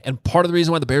here, and part of the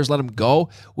reason why the Bears let him go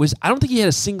was I don't think he had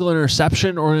a single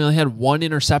interception, or he only had 1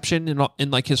 interception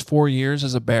in like his 4 years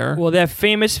as a Bear. Well, that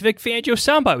famous Vic Fangio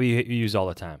soundbite we use all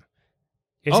the time.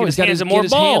 He's got his hands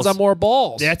on more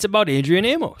balls. That's about Adrian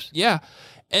Amos. Yeah.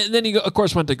 And then he, of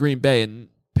course, went to Green Bay and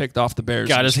picked off the Bears.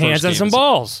 Got his hands on some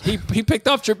balls. He picked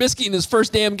off Trubisky in his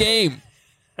first damn game.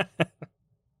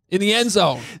 In the end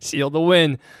zone. Sealed the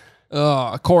win. Oh,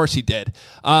 of course he did.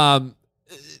 But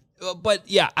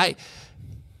yeah,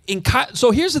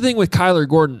 so here's the thing with Kyler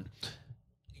Gordon.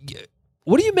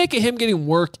 What do you make of him getting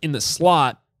work in the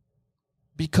slot?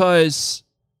 Because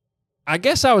I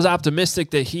guess I was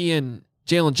optimistic that he and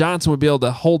Jalen Johnson would be able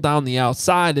to hold down the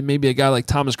outside, and maybe a guy like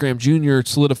Thomas Graham Jr.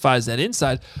 solidifies that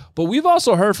inside. But we've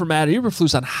also heard from Matt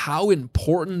Eberflus on how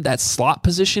important that slot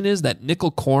position is, that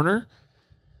nickel corner.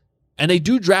 And they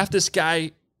do draft this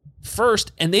guy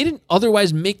first, and they didn't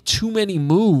otherwise make too many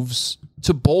moves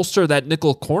to bolster that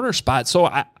nickel corner spot. So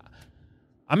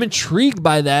I'm intrigued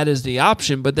by that as the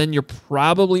option, but then you're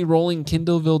probably rolling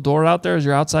Kindle Vildor out there as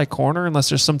your outside corner unless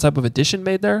there's some type of addition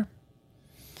made there.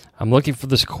 I'm looking for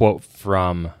this quote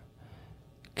from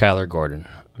Kyler Gordon.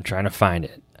 I'm trying to find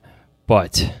it.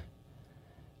 But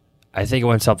I think it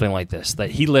went something like this,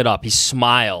 that he lit up. He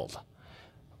smiled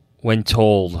when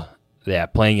told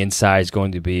that playing inside is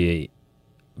going to be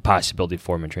a possibility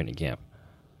for him in training camp.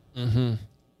 Mm-hmm.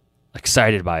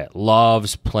 Excited by it.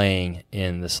 Loves playing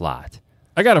in the slot.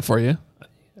 I got it for you.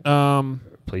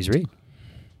 Please read.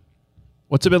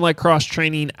 What's it been like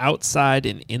cross-training outside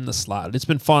and in the slot? It's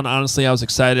been fun. Honestly, I was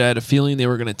excited. I had a feeling they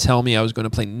were going to tell me I was going to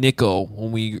play nickel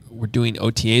when we were doing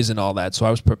OTAs and all that, so I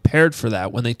was prepared for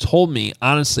that. When they told me,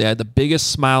 honestly, I had the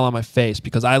biggest smile on my face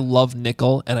because I love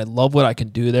nickel, and I love what I can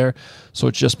do there, so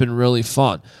it's just been really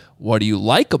fun. What do you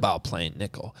like about playing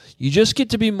nickel? You just get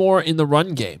to be more in the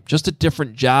run game, just a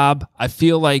different job. I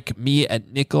feel like me at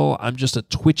nickel, I'm just a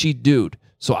twitchy dude,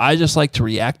 so I just like to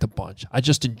react a bunch. I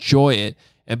just enjoy it.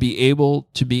 And be able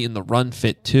to be in the run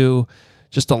fit too.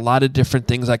 Just a lot of different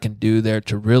things I can do there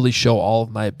to really show all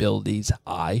of my abilities.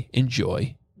 I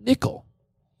enjoy nickel.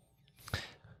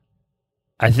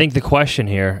 I think the question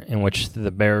here, in which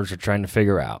the Bears are trying to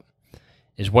figure out,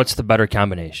 is what's the better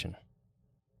combination?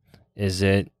 Is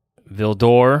it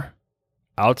Vildor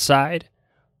outside,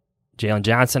 Jalen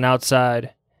Johnson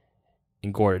outside,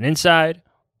 and Gordon inside?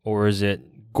 Or is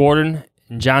it Gordon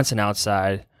and Johnson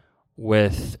outside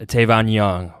with Tavon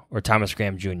Young or Thomas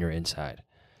Graham Jr. inside?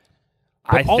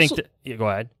 But go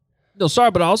ahead. No,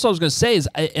 sorry, but also I was going to say is,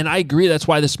 and I agree, that's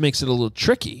why this makes it a little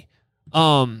tricky.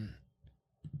 Because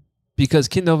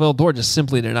Kindle Vildor just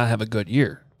simply did not have a good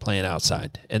year playing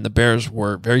outside, and the Bears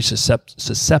were very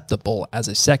susceptible as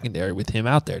a secondary with him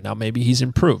out there. Now, maybe he's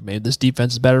improved. Maybe this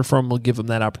defense is better for him. We'll give him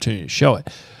that opportunity to show it.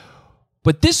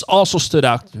 But this also stood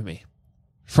out to me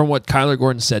from what Kyler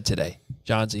Gordon said today,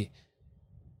 Johnsy.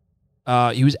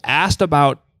 He was asked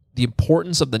about the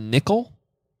importance of the nickel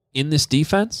in this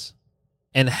defense,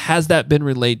 and has that been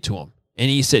relayed to him? And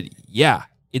he said, yeah,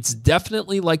 it's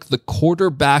definitely like the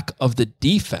quarterback of the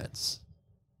defense.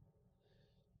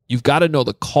 You've got to know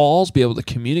the calls, be able to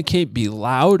communicate, be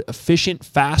loud, efficient,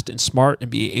 fast, and smart, and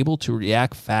be able to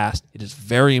react fast. It is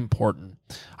very important.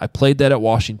 I played that at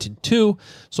Washington too,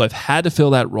 so I've had to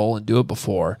fill that role and do it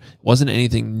before. It wasn't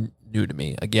anything new to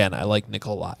me. Again, I like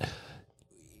nickel a lot.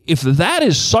 If that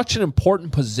is such an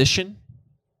important position,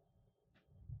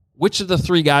 which of the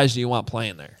three guys do you want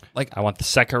playing there? Like, I want the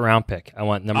second round pick. I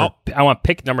want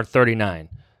pick number 39.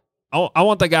 I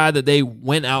want the guy that they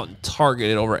went out and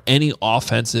targeted over any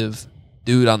offensive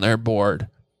dude on their board.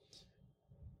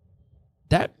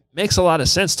 That makes a lot of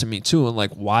sense to me too, and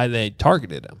like why they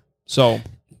targeted him. So,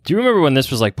 do you remember when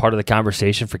this was like part of the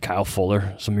conversation for Kyle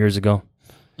Fuller some years ago?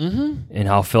 Mm-hmm. And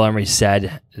how Phil Emery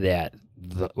said that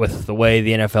with the way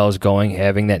the NFL is going,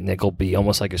 having that nickel be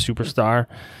almost like a superstar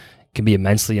can be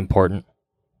immensely important.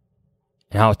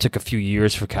 And how it took a few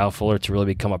years for Kyle Fuller to really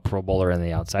become a Pro Bowler on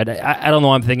the outside. I don't know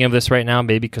why I'm thinking of this right now,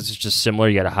 maybe because it's just similar.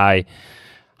 You got a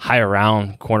high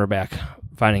round cornerback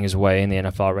finding his way in the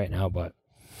NFL right now, but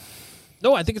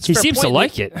no, I think it's he fair seems point. to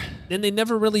like it. And they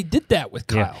never really did that with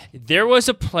Kyle. Yeah. There was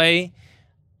a play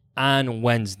on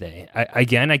Wednesday. I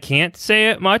can't say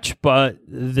it much, but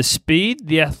the speed,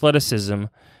 the athleticism,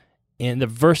 and the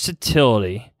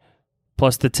versatility,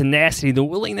 plus the tenacity, the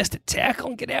willingness to tackle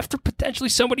and get after potentially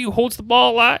somebody who holds the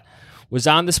ball a lot, was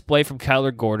on display from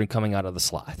Kyler Gordon coming out of the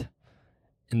slot.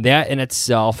 And that in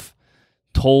itself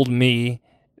told me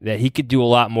that he could do a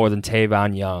lot more than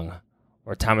Tavon Young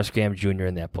or Thomas Graham Jr.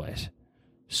 in that place.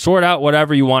 Sort out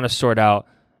whatever you want to sort out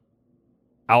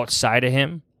outside of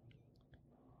him,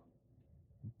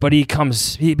 but he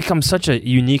becomes such a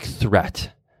unique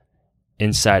threat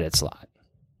inside its slot.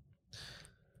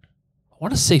 I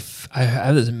want to say I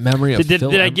have this memory of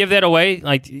Did I give that away?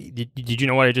 Like, did you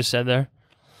know what I just said there?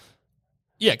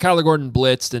 Yeah, Kyler Gordon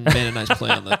blitzed and made a nice play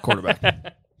on the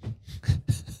quarterback.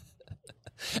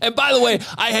 And by the way,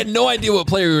 I had no idea what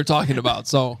player we were talking about.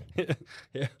 So,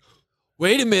 yeah.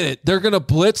 Wait a minute, they're gonna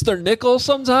blitz their nickel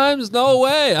sometimes? No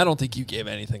way! I don't think you gave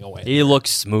anything away. He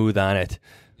looks smooth on it.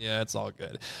 Yeah, it's all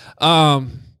good.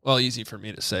 Well, easy for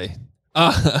me to say.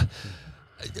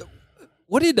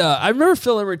 What did I remember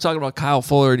Phil Emery talking about Kyle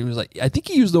Fuller, and he was like, I think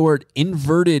he used the word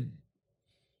inverted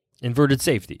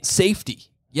safety. Safety,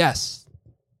 yes.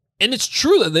 And it's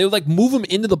true that they would like move him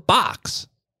into the box.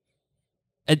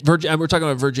 And we're talking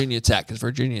about Virginia Tech, his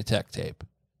Virginia Tech tape,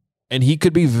 and he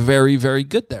could be very, very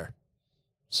good there.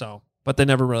 So, but they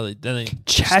never really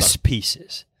chess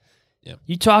pieces. Yeah,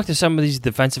 you talk to some of these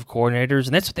defensive coordinators,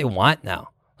 and that's what they want now.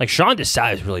 Like Sean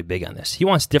Desai is really big on this. He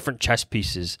wants different chess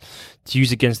pieces to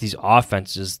use against these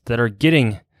offenses that are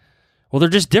they're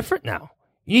just different now.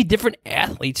 You need different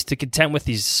athletes to contend with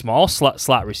these small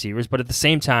slot receivers, but at the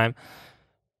same time,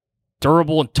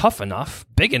 durable and tough enough,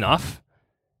 big enough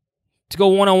to go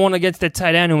one-on-one against that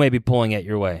tight end who may be pulling at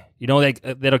your way. You know,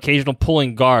 that occasional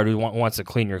pulling guard who wants to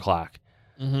clean your clock.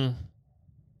 Mm-hmm.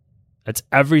 That's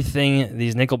everything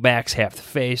these nickelbacks have to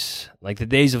face, like the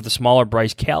days of the smaller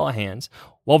Bryce Callahans.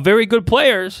 While very good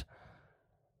players,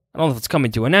 I don't know if it's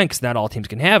coming to an end because not all teams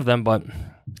can have them, but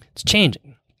it's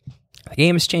changing. The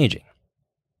game is changing.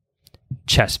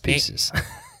 Chess pieces.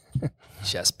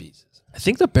 Chess pieces. I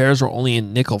think the Bears were only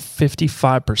in nickel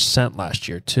 55% last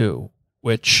year too,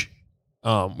 which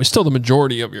was still the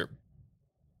majority of your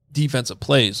defensive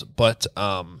plays, but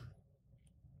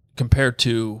compared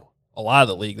to a lot of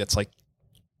the league, that's like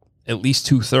at least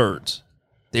 2/3.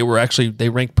 They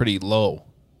ranked pretty low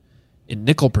in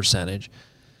nickel percentage,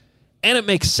 and it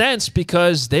makes sense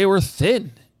because they were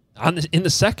thin in the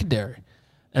secondary.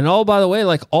 And by the way,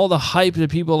 like all the hype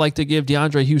that people like to give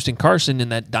DeAndre Houston Carson in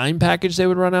that dime package they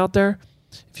would run out there.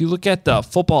 If you look at the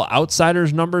Football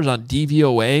Outsiders numbers on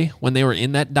DVOA when they were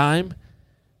in that dime,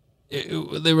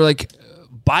 they were like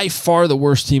by far the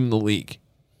worst team in the league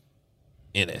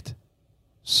in it.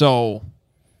 So,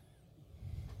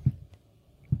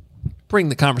 bring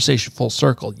the conversation full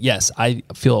circle. Yes, I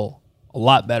feel a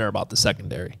lot better about the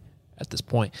secondary at this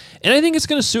point. And I think it's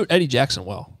going to suit Eddie Jackson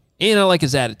well. And I like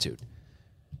his attitude.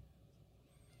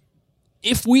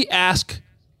 If we ask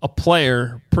a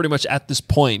player pretty much at this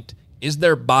point, is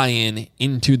there buy-in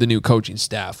into the new coaching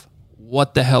staff?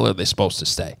 What the hell are they supposed to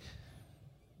say?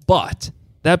 But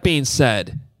that being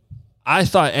said, I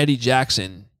thought Eddie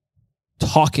Jackson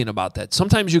talking about that.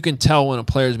 Sometimes you can tell when a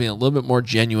player is being a little bit more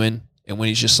genuine and when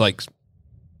he's just like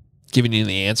giving you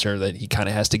the answer that he kind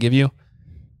of has to give you.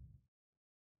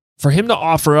 For him to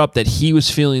offer up that he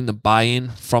was feeling the buy-in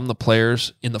from the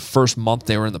players in the first month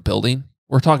they were in the building,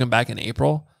 we're talking back in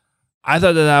April, I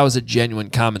thought that was a genuine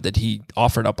comment that he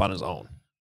offered up on his own.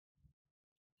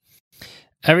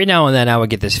 Every now and then I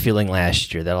would get this feeling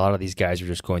last year that a lot of these guys were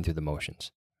just going through the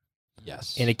motions.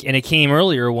 Yes. And it came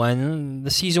earlier when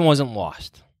the season wasn't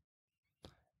lost.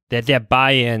 That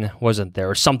buy-in wasn't there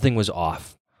or something was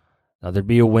off. Now there'd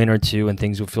be a win or two and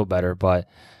things would feel better, but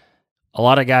a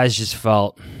lot of guys just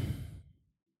felt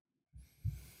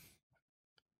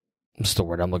What's the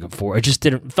word I'm looking for? It just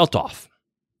felt off.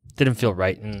 Didn't feel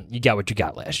right, and you got what you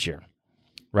got last year,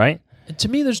 right? And to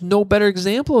me, there's no better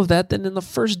example of that than in the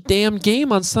first damn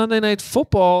game on Sunday Night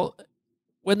Football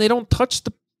when they don't touch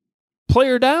the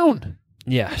player down.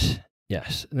 Yes.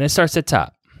 And it starts at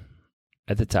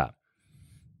the top.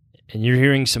 And you're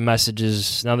hearing some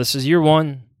messages. Now, this is year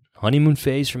one, honeymoon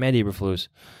phase for Matt Eberflus.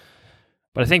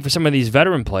 But I think for some of these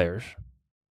veteran players,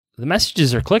 the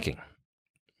messages are clicking.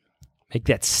 Make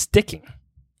that sticking.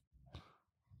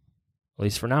 At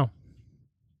least for now.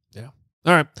 Yeah.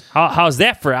 All right. How's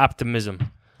that for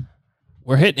optimism?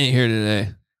 We're hitting it here today.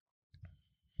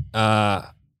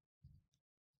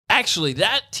 Actually,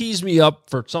 that teased me up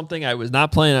for something I was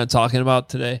not planning on talking about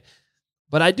today.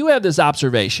 But I do have this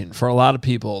observation for a lot of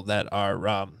people that are,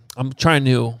 I'm trying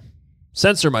to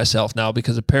censor myself now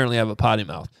because apparently I have a potty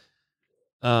mouth.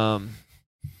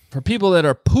 For people that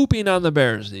are pooping on the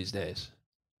Bears these days.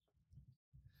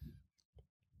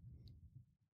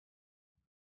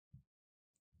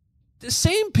 The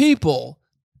same people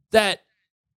that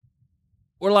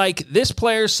were like, this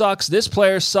player sucks,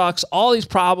 all these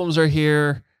problems are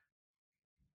here.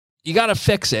 You got to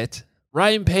fix it.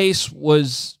 Ryan Pace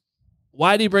was,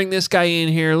 why did he bring this guy in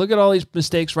here? Look at all these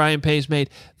mistakes Ryan Pace made.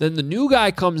 Then the new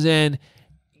guy comes in,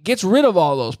 gets rid of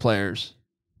all those players.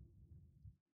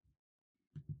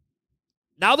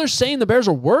 Now they're saying the Bears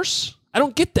are worse? I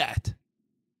don't get that.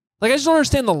 Like, I just don't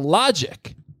understand the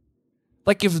logic.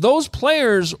 Like, if those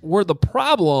players were the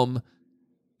problem,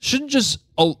 shouldn't just,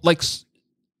 like,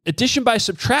 addition by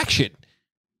subtraction,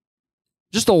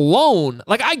 just alone,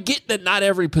 like, I get that not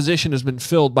every position has been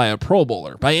filled by a Pro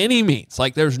Bowler, by any means.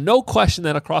 Like, there's no question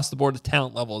that across the board, the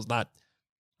talent level is not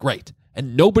great.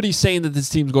 And nobody's saying that this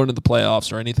team's going to the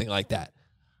playoffs or anything like that.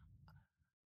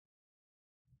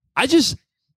 I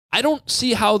don't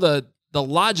see how the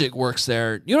logic works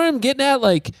there. You know what I'm getting at?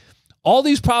 Like, all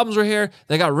these problems are here.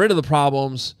 They got rid of the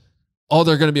problems. Oh,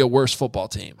 they're going to be a worse football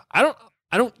team. I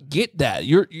don't get that.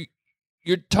 You're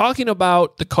talking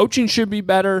about the coaching should be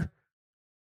better.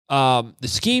 The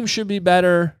scheme should be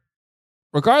better.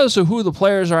 Regardless of who the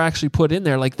players are actually put in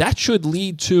there, like, that should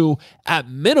lead to, at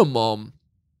minimum,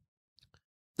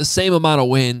 the same amount of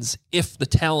wins if the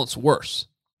talent's worse.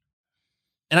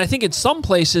 And I think in some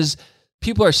places,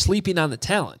 people are sleeping on the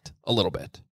talent a little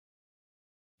bit.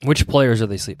 Which players are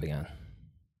they sleeping on?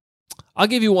 I'll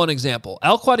give you one example.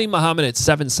 Al-Quadin Muhammad had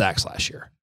 7 sacks last year.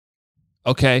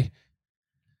 Okay?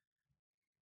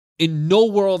 In no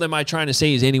world am I trying to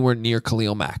say he's anywhere near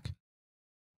Khalil Mack.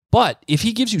 But if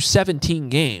he gives you 17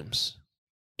 games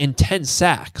and 10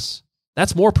 sacks,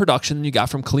 that's more production than you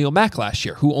got from Khalil Mack last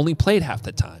year, who only played half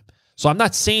the time. So I'm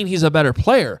not saying he's a better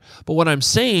player, but what I'm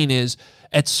saying is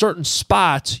at certain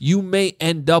spots, you may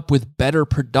end up with better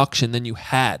production than you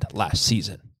had last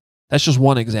season. That's just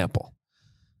one example.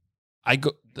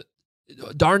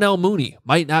 Darnell Mooney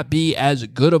might not be as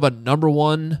good of a number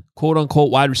one, quote-unquote,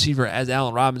 wide receiver as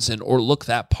Allen Robinson or look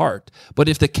that part. But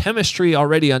if the chemistry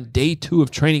already on day 2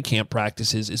 of training camp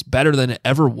practices is better than it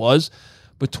ever was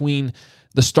between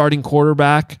the starting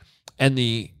quarterback and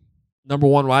the number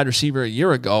one wide receiver a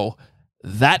year ago,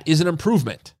 that is an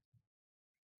improvement.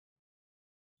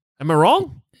 Am I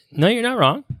wrong? No, you're not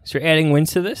wrong. So you're adding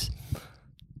wins to this?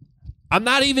 I'm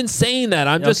not even saying that.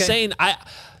 I'm just saying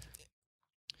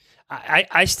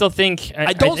I still think...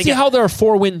 I don't see how they're a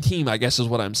 4-win team, I guess is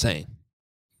what I'm saying.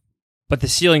 But the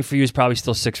ceiling for you is probably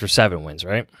still 6 or 7 wins,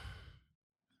 right?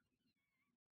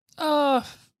 The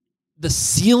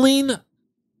ceiling,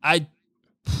 I'd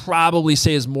probably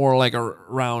say is more like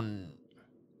around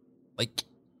like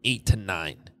 8 to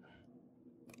 9.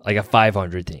 Like a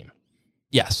 500 team.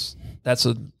 Yes. That's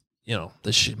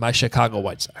my Chicago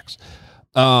White Sox,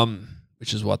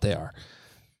 which is what they are.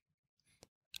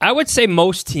 I would say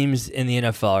most teams in the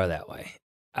NFL are that way.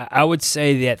 I would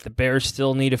say that the Bears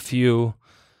still need a few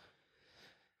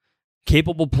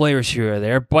capable players here or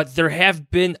there, but there have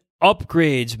been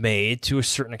upgrades made to a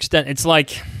certain extent. It's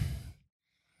like,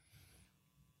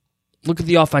 look at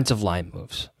the offensive line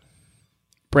moves.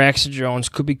 Braxton Jones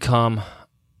could become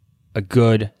a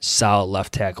good, solid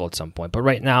left tackle at some point, but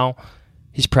right now,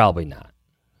 he's probably not.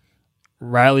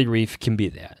 Riley Reif can be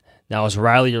that. Now, is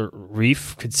Riley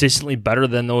Reif consistently better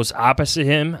than those opposite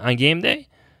him on game day?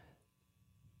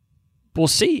 We'll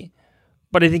see.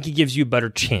 But I think he gives you a better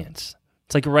chance.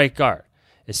 It's like a right guard.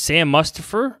 Is Sam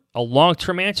Mustipher a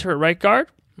long-term answer at right guard?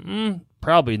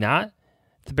 Probably not.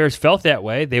 If the Bears felt that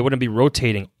way, they wouldn't be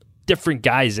rotating different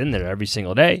guys in there every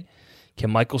single day.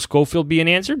 Can Michael Schofield be an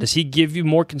answer? Does he give you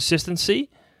more consistency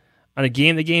on a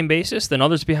game-to-game basis than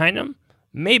others behind him?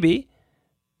 Maybe.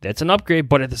 That's an upgrade,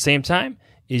 but at the same time,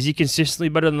 is he consistently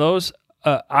better than those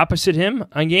opposite him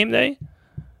on game day,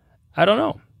 I don't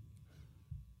know.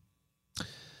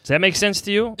 Does that make sense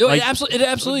to you? It absolutely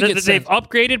gets they've sense.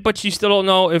 upgraded, but you still don't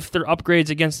know if they're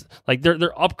upgrades against, like, they're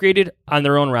upgraded on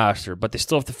their own roster, but they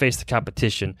still have to face the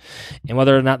competition. And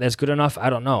whether or not that's good enough,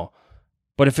 I don't know.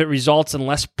 But if it results in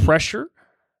less pressure,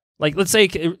 like let's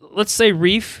say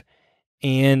Reef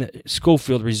and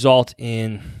Schofield result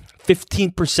in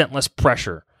 15% less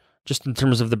pressure, just in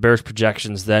terms of the Bears'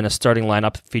 projections, than a starting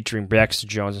lineup featuring Braxton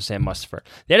Jones and Sam Mustipher.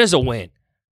 That is a win.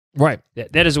 Right.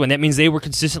 That is a win. That means they were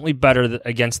consistently better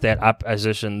against that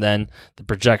opposition than the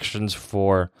projections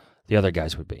for the other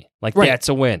guys would be. Like, That's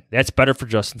a win. That's better for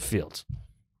Justin Fields.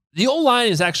 The O-line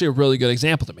is actually a really good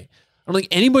example to me. I don't think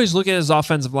anybody's looking at his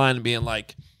offensive line and being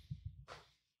like,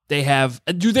 do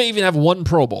they even have one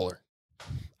Pro Bowler?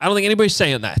 I don't think anybody's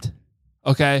saying that.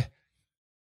 Okay?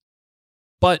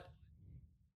 But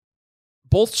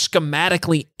both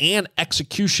schematically and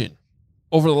execution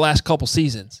over the last couple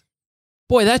seasons,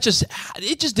 boy, it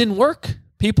just didn't work,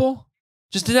 people.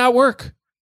 Just did not work.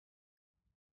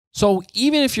 So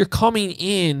even if you're coming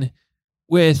in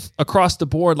with, across the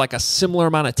board, like a similar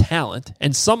amount of talent,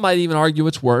 and some might even argue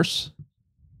it's worse.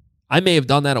 I may have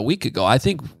done that a week ago. I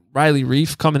think Riley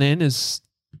Reef coming in is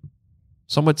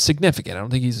somewhat significant. I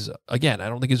don't think he's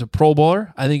a Pro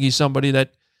Bowler. I think he's somebody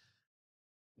that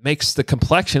makes the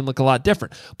complexion look a lot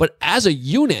different. But as a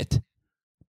unit,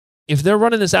 if they're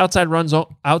running this outside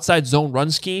zone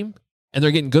run scheme and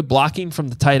they're getting good blocking from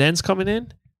the tight ends coming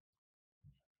in,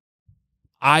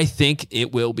 I think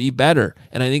it will be better.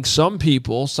 And I think some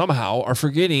people somehow are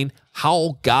forgetting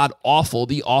how god-awful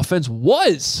the offense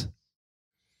was.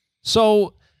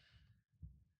 So,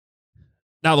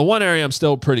 now the one area I'm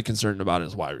still pretty concerned about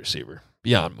is wide receiver,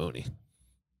 beyond Mooney.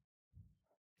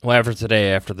 Well, after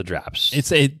today, after the drops.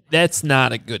 That's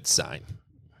not a good sign.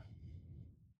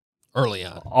 Early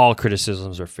on. All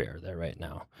criticisms are fair there right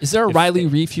now. Is there a Riley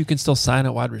Reef you can still sign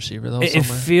at wide receiver, though? It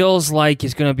feels like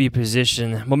it's going to be a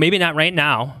position, well, maybe not right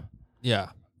now.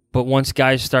 Yeah. But once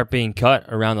guys start being cut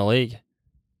around the league.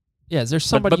 Yeah, is there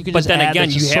somebody you can just add? But then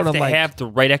again, you have to like, have the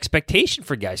right expectation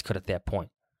for guys cut at that point.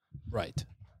 Right.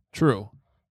 True.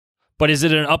 But is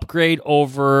it an upgrade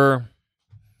over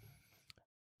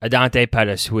Adante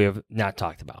Pettis, who we have not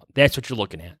talked about? That's what you're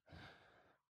looking at.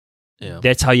 Yeah.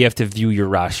 That's how you have to view your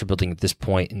roster building at this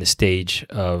point in the stage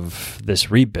of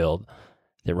this rebuild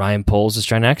that Ryan Poles is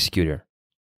trying to execute here.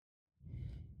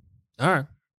 All right.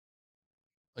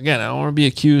 Again, I don't want to be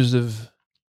accused of,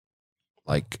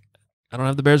 like, I don't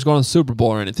have the Bears going to the Super Bowl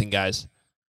or anything, guys.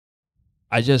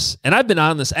 And I've been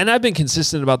on this, and I've been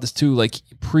consistent about this too, like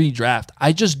pre-draft.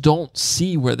 I just don't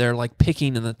see where they're like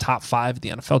picking in the top 5 of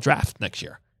the NFL draft next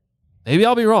year. Maybe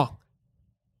I'll be wrong.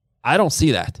 I don't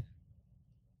see that.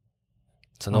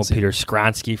 So no Peter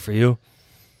Skronsky for you?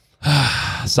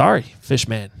 Sorry,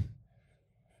 Fishman.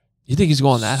 You think he's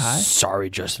going that high? Sorry,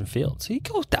 Justin Fields. He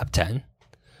goes top 10.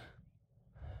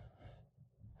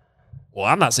 Well,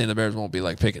 I'm not saying the Bears won't be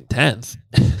like picking 10th.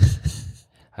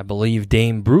 I believe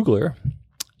Dane Brugler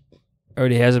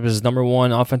already has him as number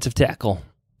 1 offensive tackle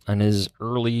on his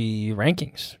early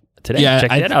rankings today. Yeah, check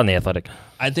that out on The Athletic.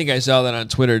 I think I saw that on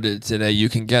Twitter today. You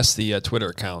can guess the Twitter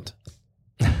account.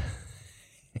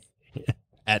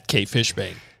 At K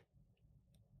Fishbane.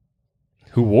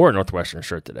 Who wore a Northwestern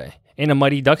shirt today. And a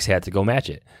Mighty Ducks hat to go match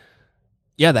it.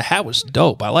 Yeah, the hat was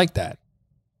dope. I like that.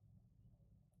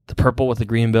 The purple with the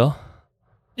green bill?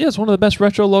 Yeah, it's one of the best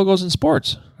retro logos in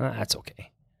sports. That's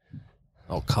okay.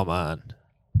 Oh, come on.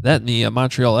 That and the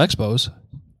Montreal Expos.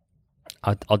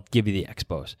 I'll give you the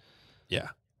Expos. Yeah.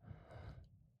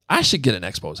 I should get an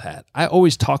Expos hat. I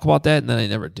always talk about that, and then I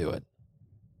never do it.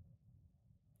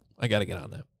 I got to get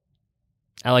on that.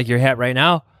 I like your hat right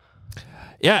now.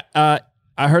 Yeah, I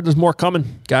heard there's more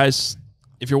coming, guys.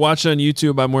 If you're watching on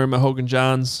YouTube, I'm wearing my Hogan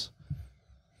Johns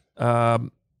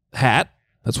hat.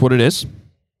 That's what it is.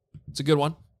 It's a good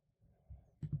one.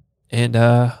 And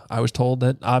I was told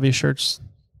that obvious shirts,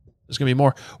 there's going to be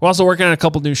more. We're also working on a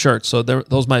couple new shirts, so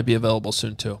those might be available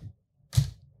soon too.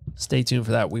 Stay tuned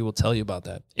for that. We will tell you about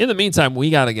that. In the meantime,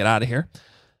 we got to get out of here.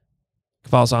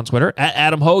 Follow us on Twitter, at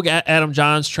Adam Hogue, at Adam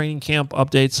Johns. Training camp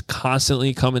updates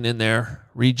constantly coming in there.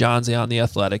 Read Johnsy on The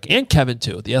Athletic, and Kevin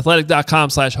too.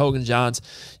 TheAthletic.com/HoganJohns.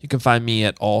 You can find me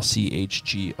at allchgo.com.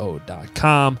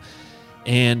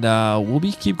 And we'll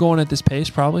keep going at this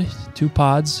pace, probably 2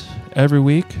 pods every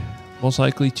week. Most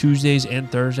likely Tuesdays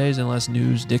and Thursdays, unless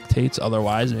news dictates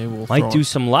otherwise. Maybe we'll might do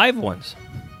some live ones.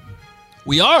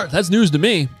 We are. That's news to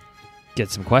me. Get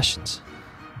some questions.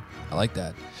 I like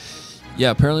that. Yeah,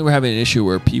 apparently we're having an issue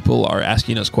where people are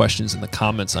asking us questions in the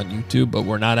comments on YouTube, but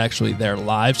we're not actually there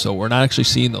live, so we're not actually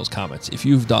seeing those comments. If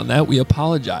you've done that, we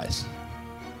apologize.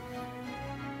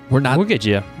 We'll get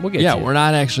you. Yeah, we're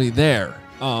not actually there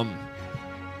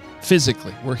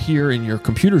physically. We're here in your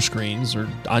computer screens or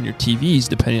on your TVs,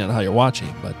 depending on how you're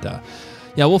watching. But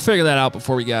yeah, we'll figure that out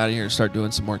before we get out of here and start doing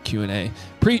some more Q&A.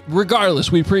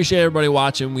 Regardless, we appreciate everybody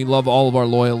watching. We love all of our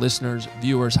loyal listeners,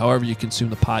 viewers, however you consume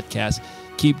the podcast.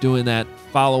 Keep doing that.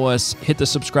 Follow us. Hit the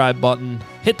subscribe button.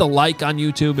 Hit the like on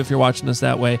YouTube if you're watching us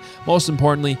that way. Most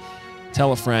importantly,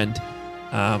 tell a friend.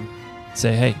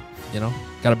 Say, hey,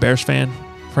 got a Bears fan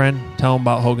friend? Tell them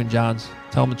about Hogan Johns.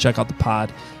 Tell them to check out the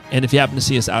pod. And if you happen to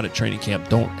see us out at training camp,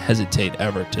 don't hesitate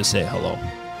ever to say hello.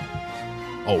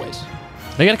 Always.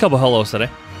 I got a couple hellos today.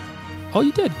 Oh,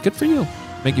 you did? Good for you.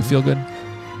 Make you feel good?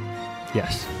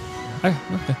 Yes. Okay.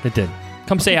 It did.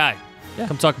 Come say hi. Yeah.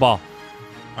 Come talk ball.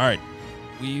 All right.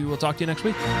 We will talk to you next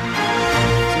week. See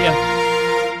ya.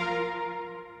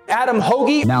 Adam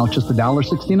Hoagie. Now just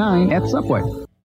 $1.69 at Subway.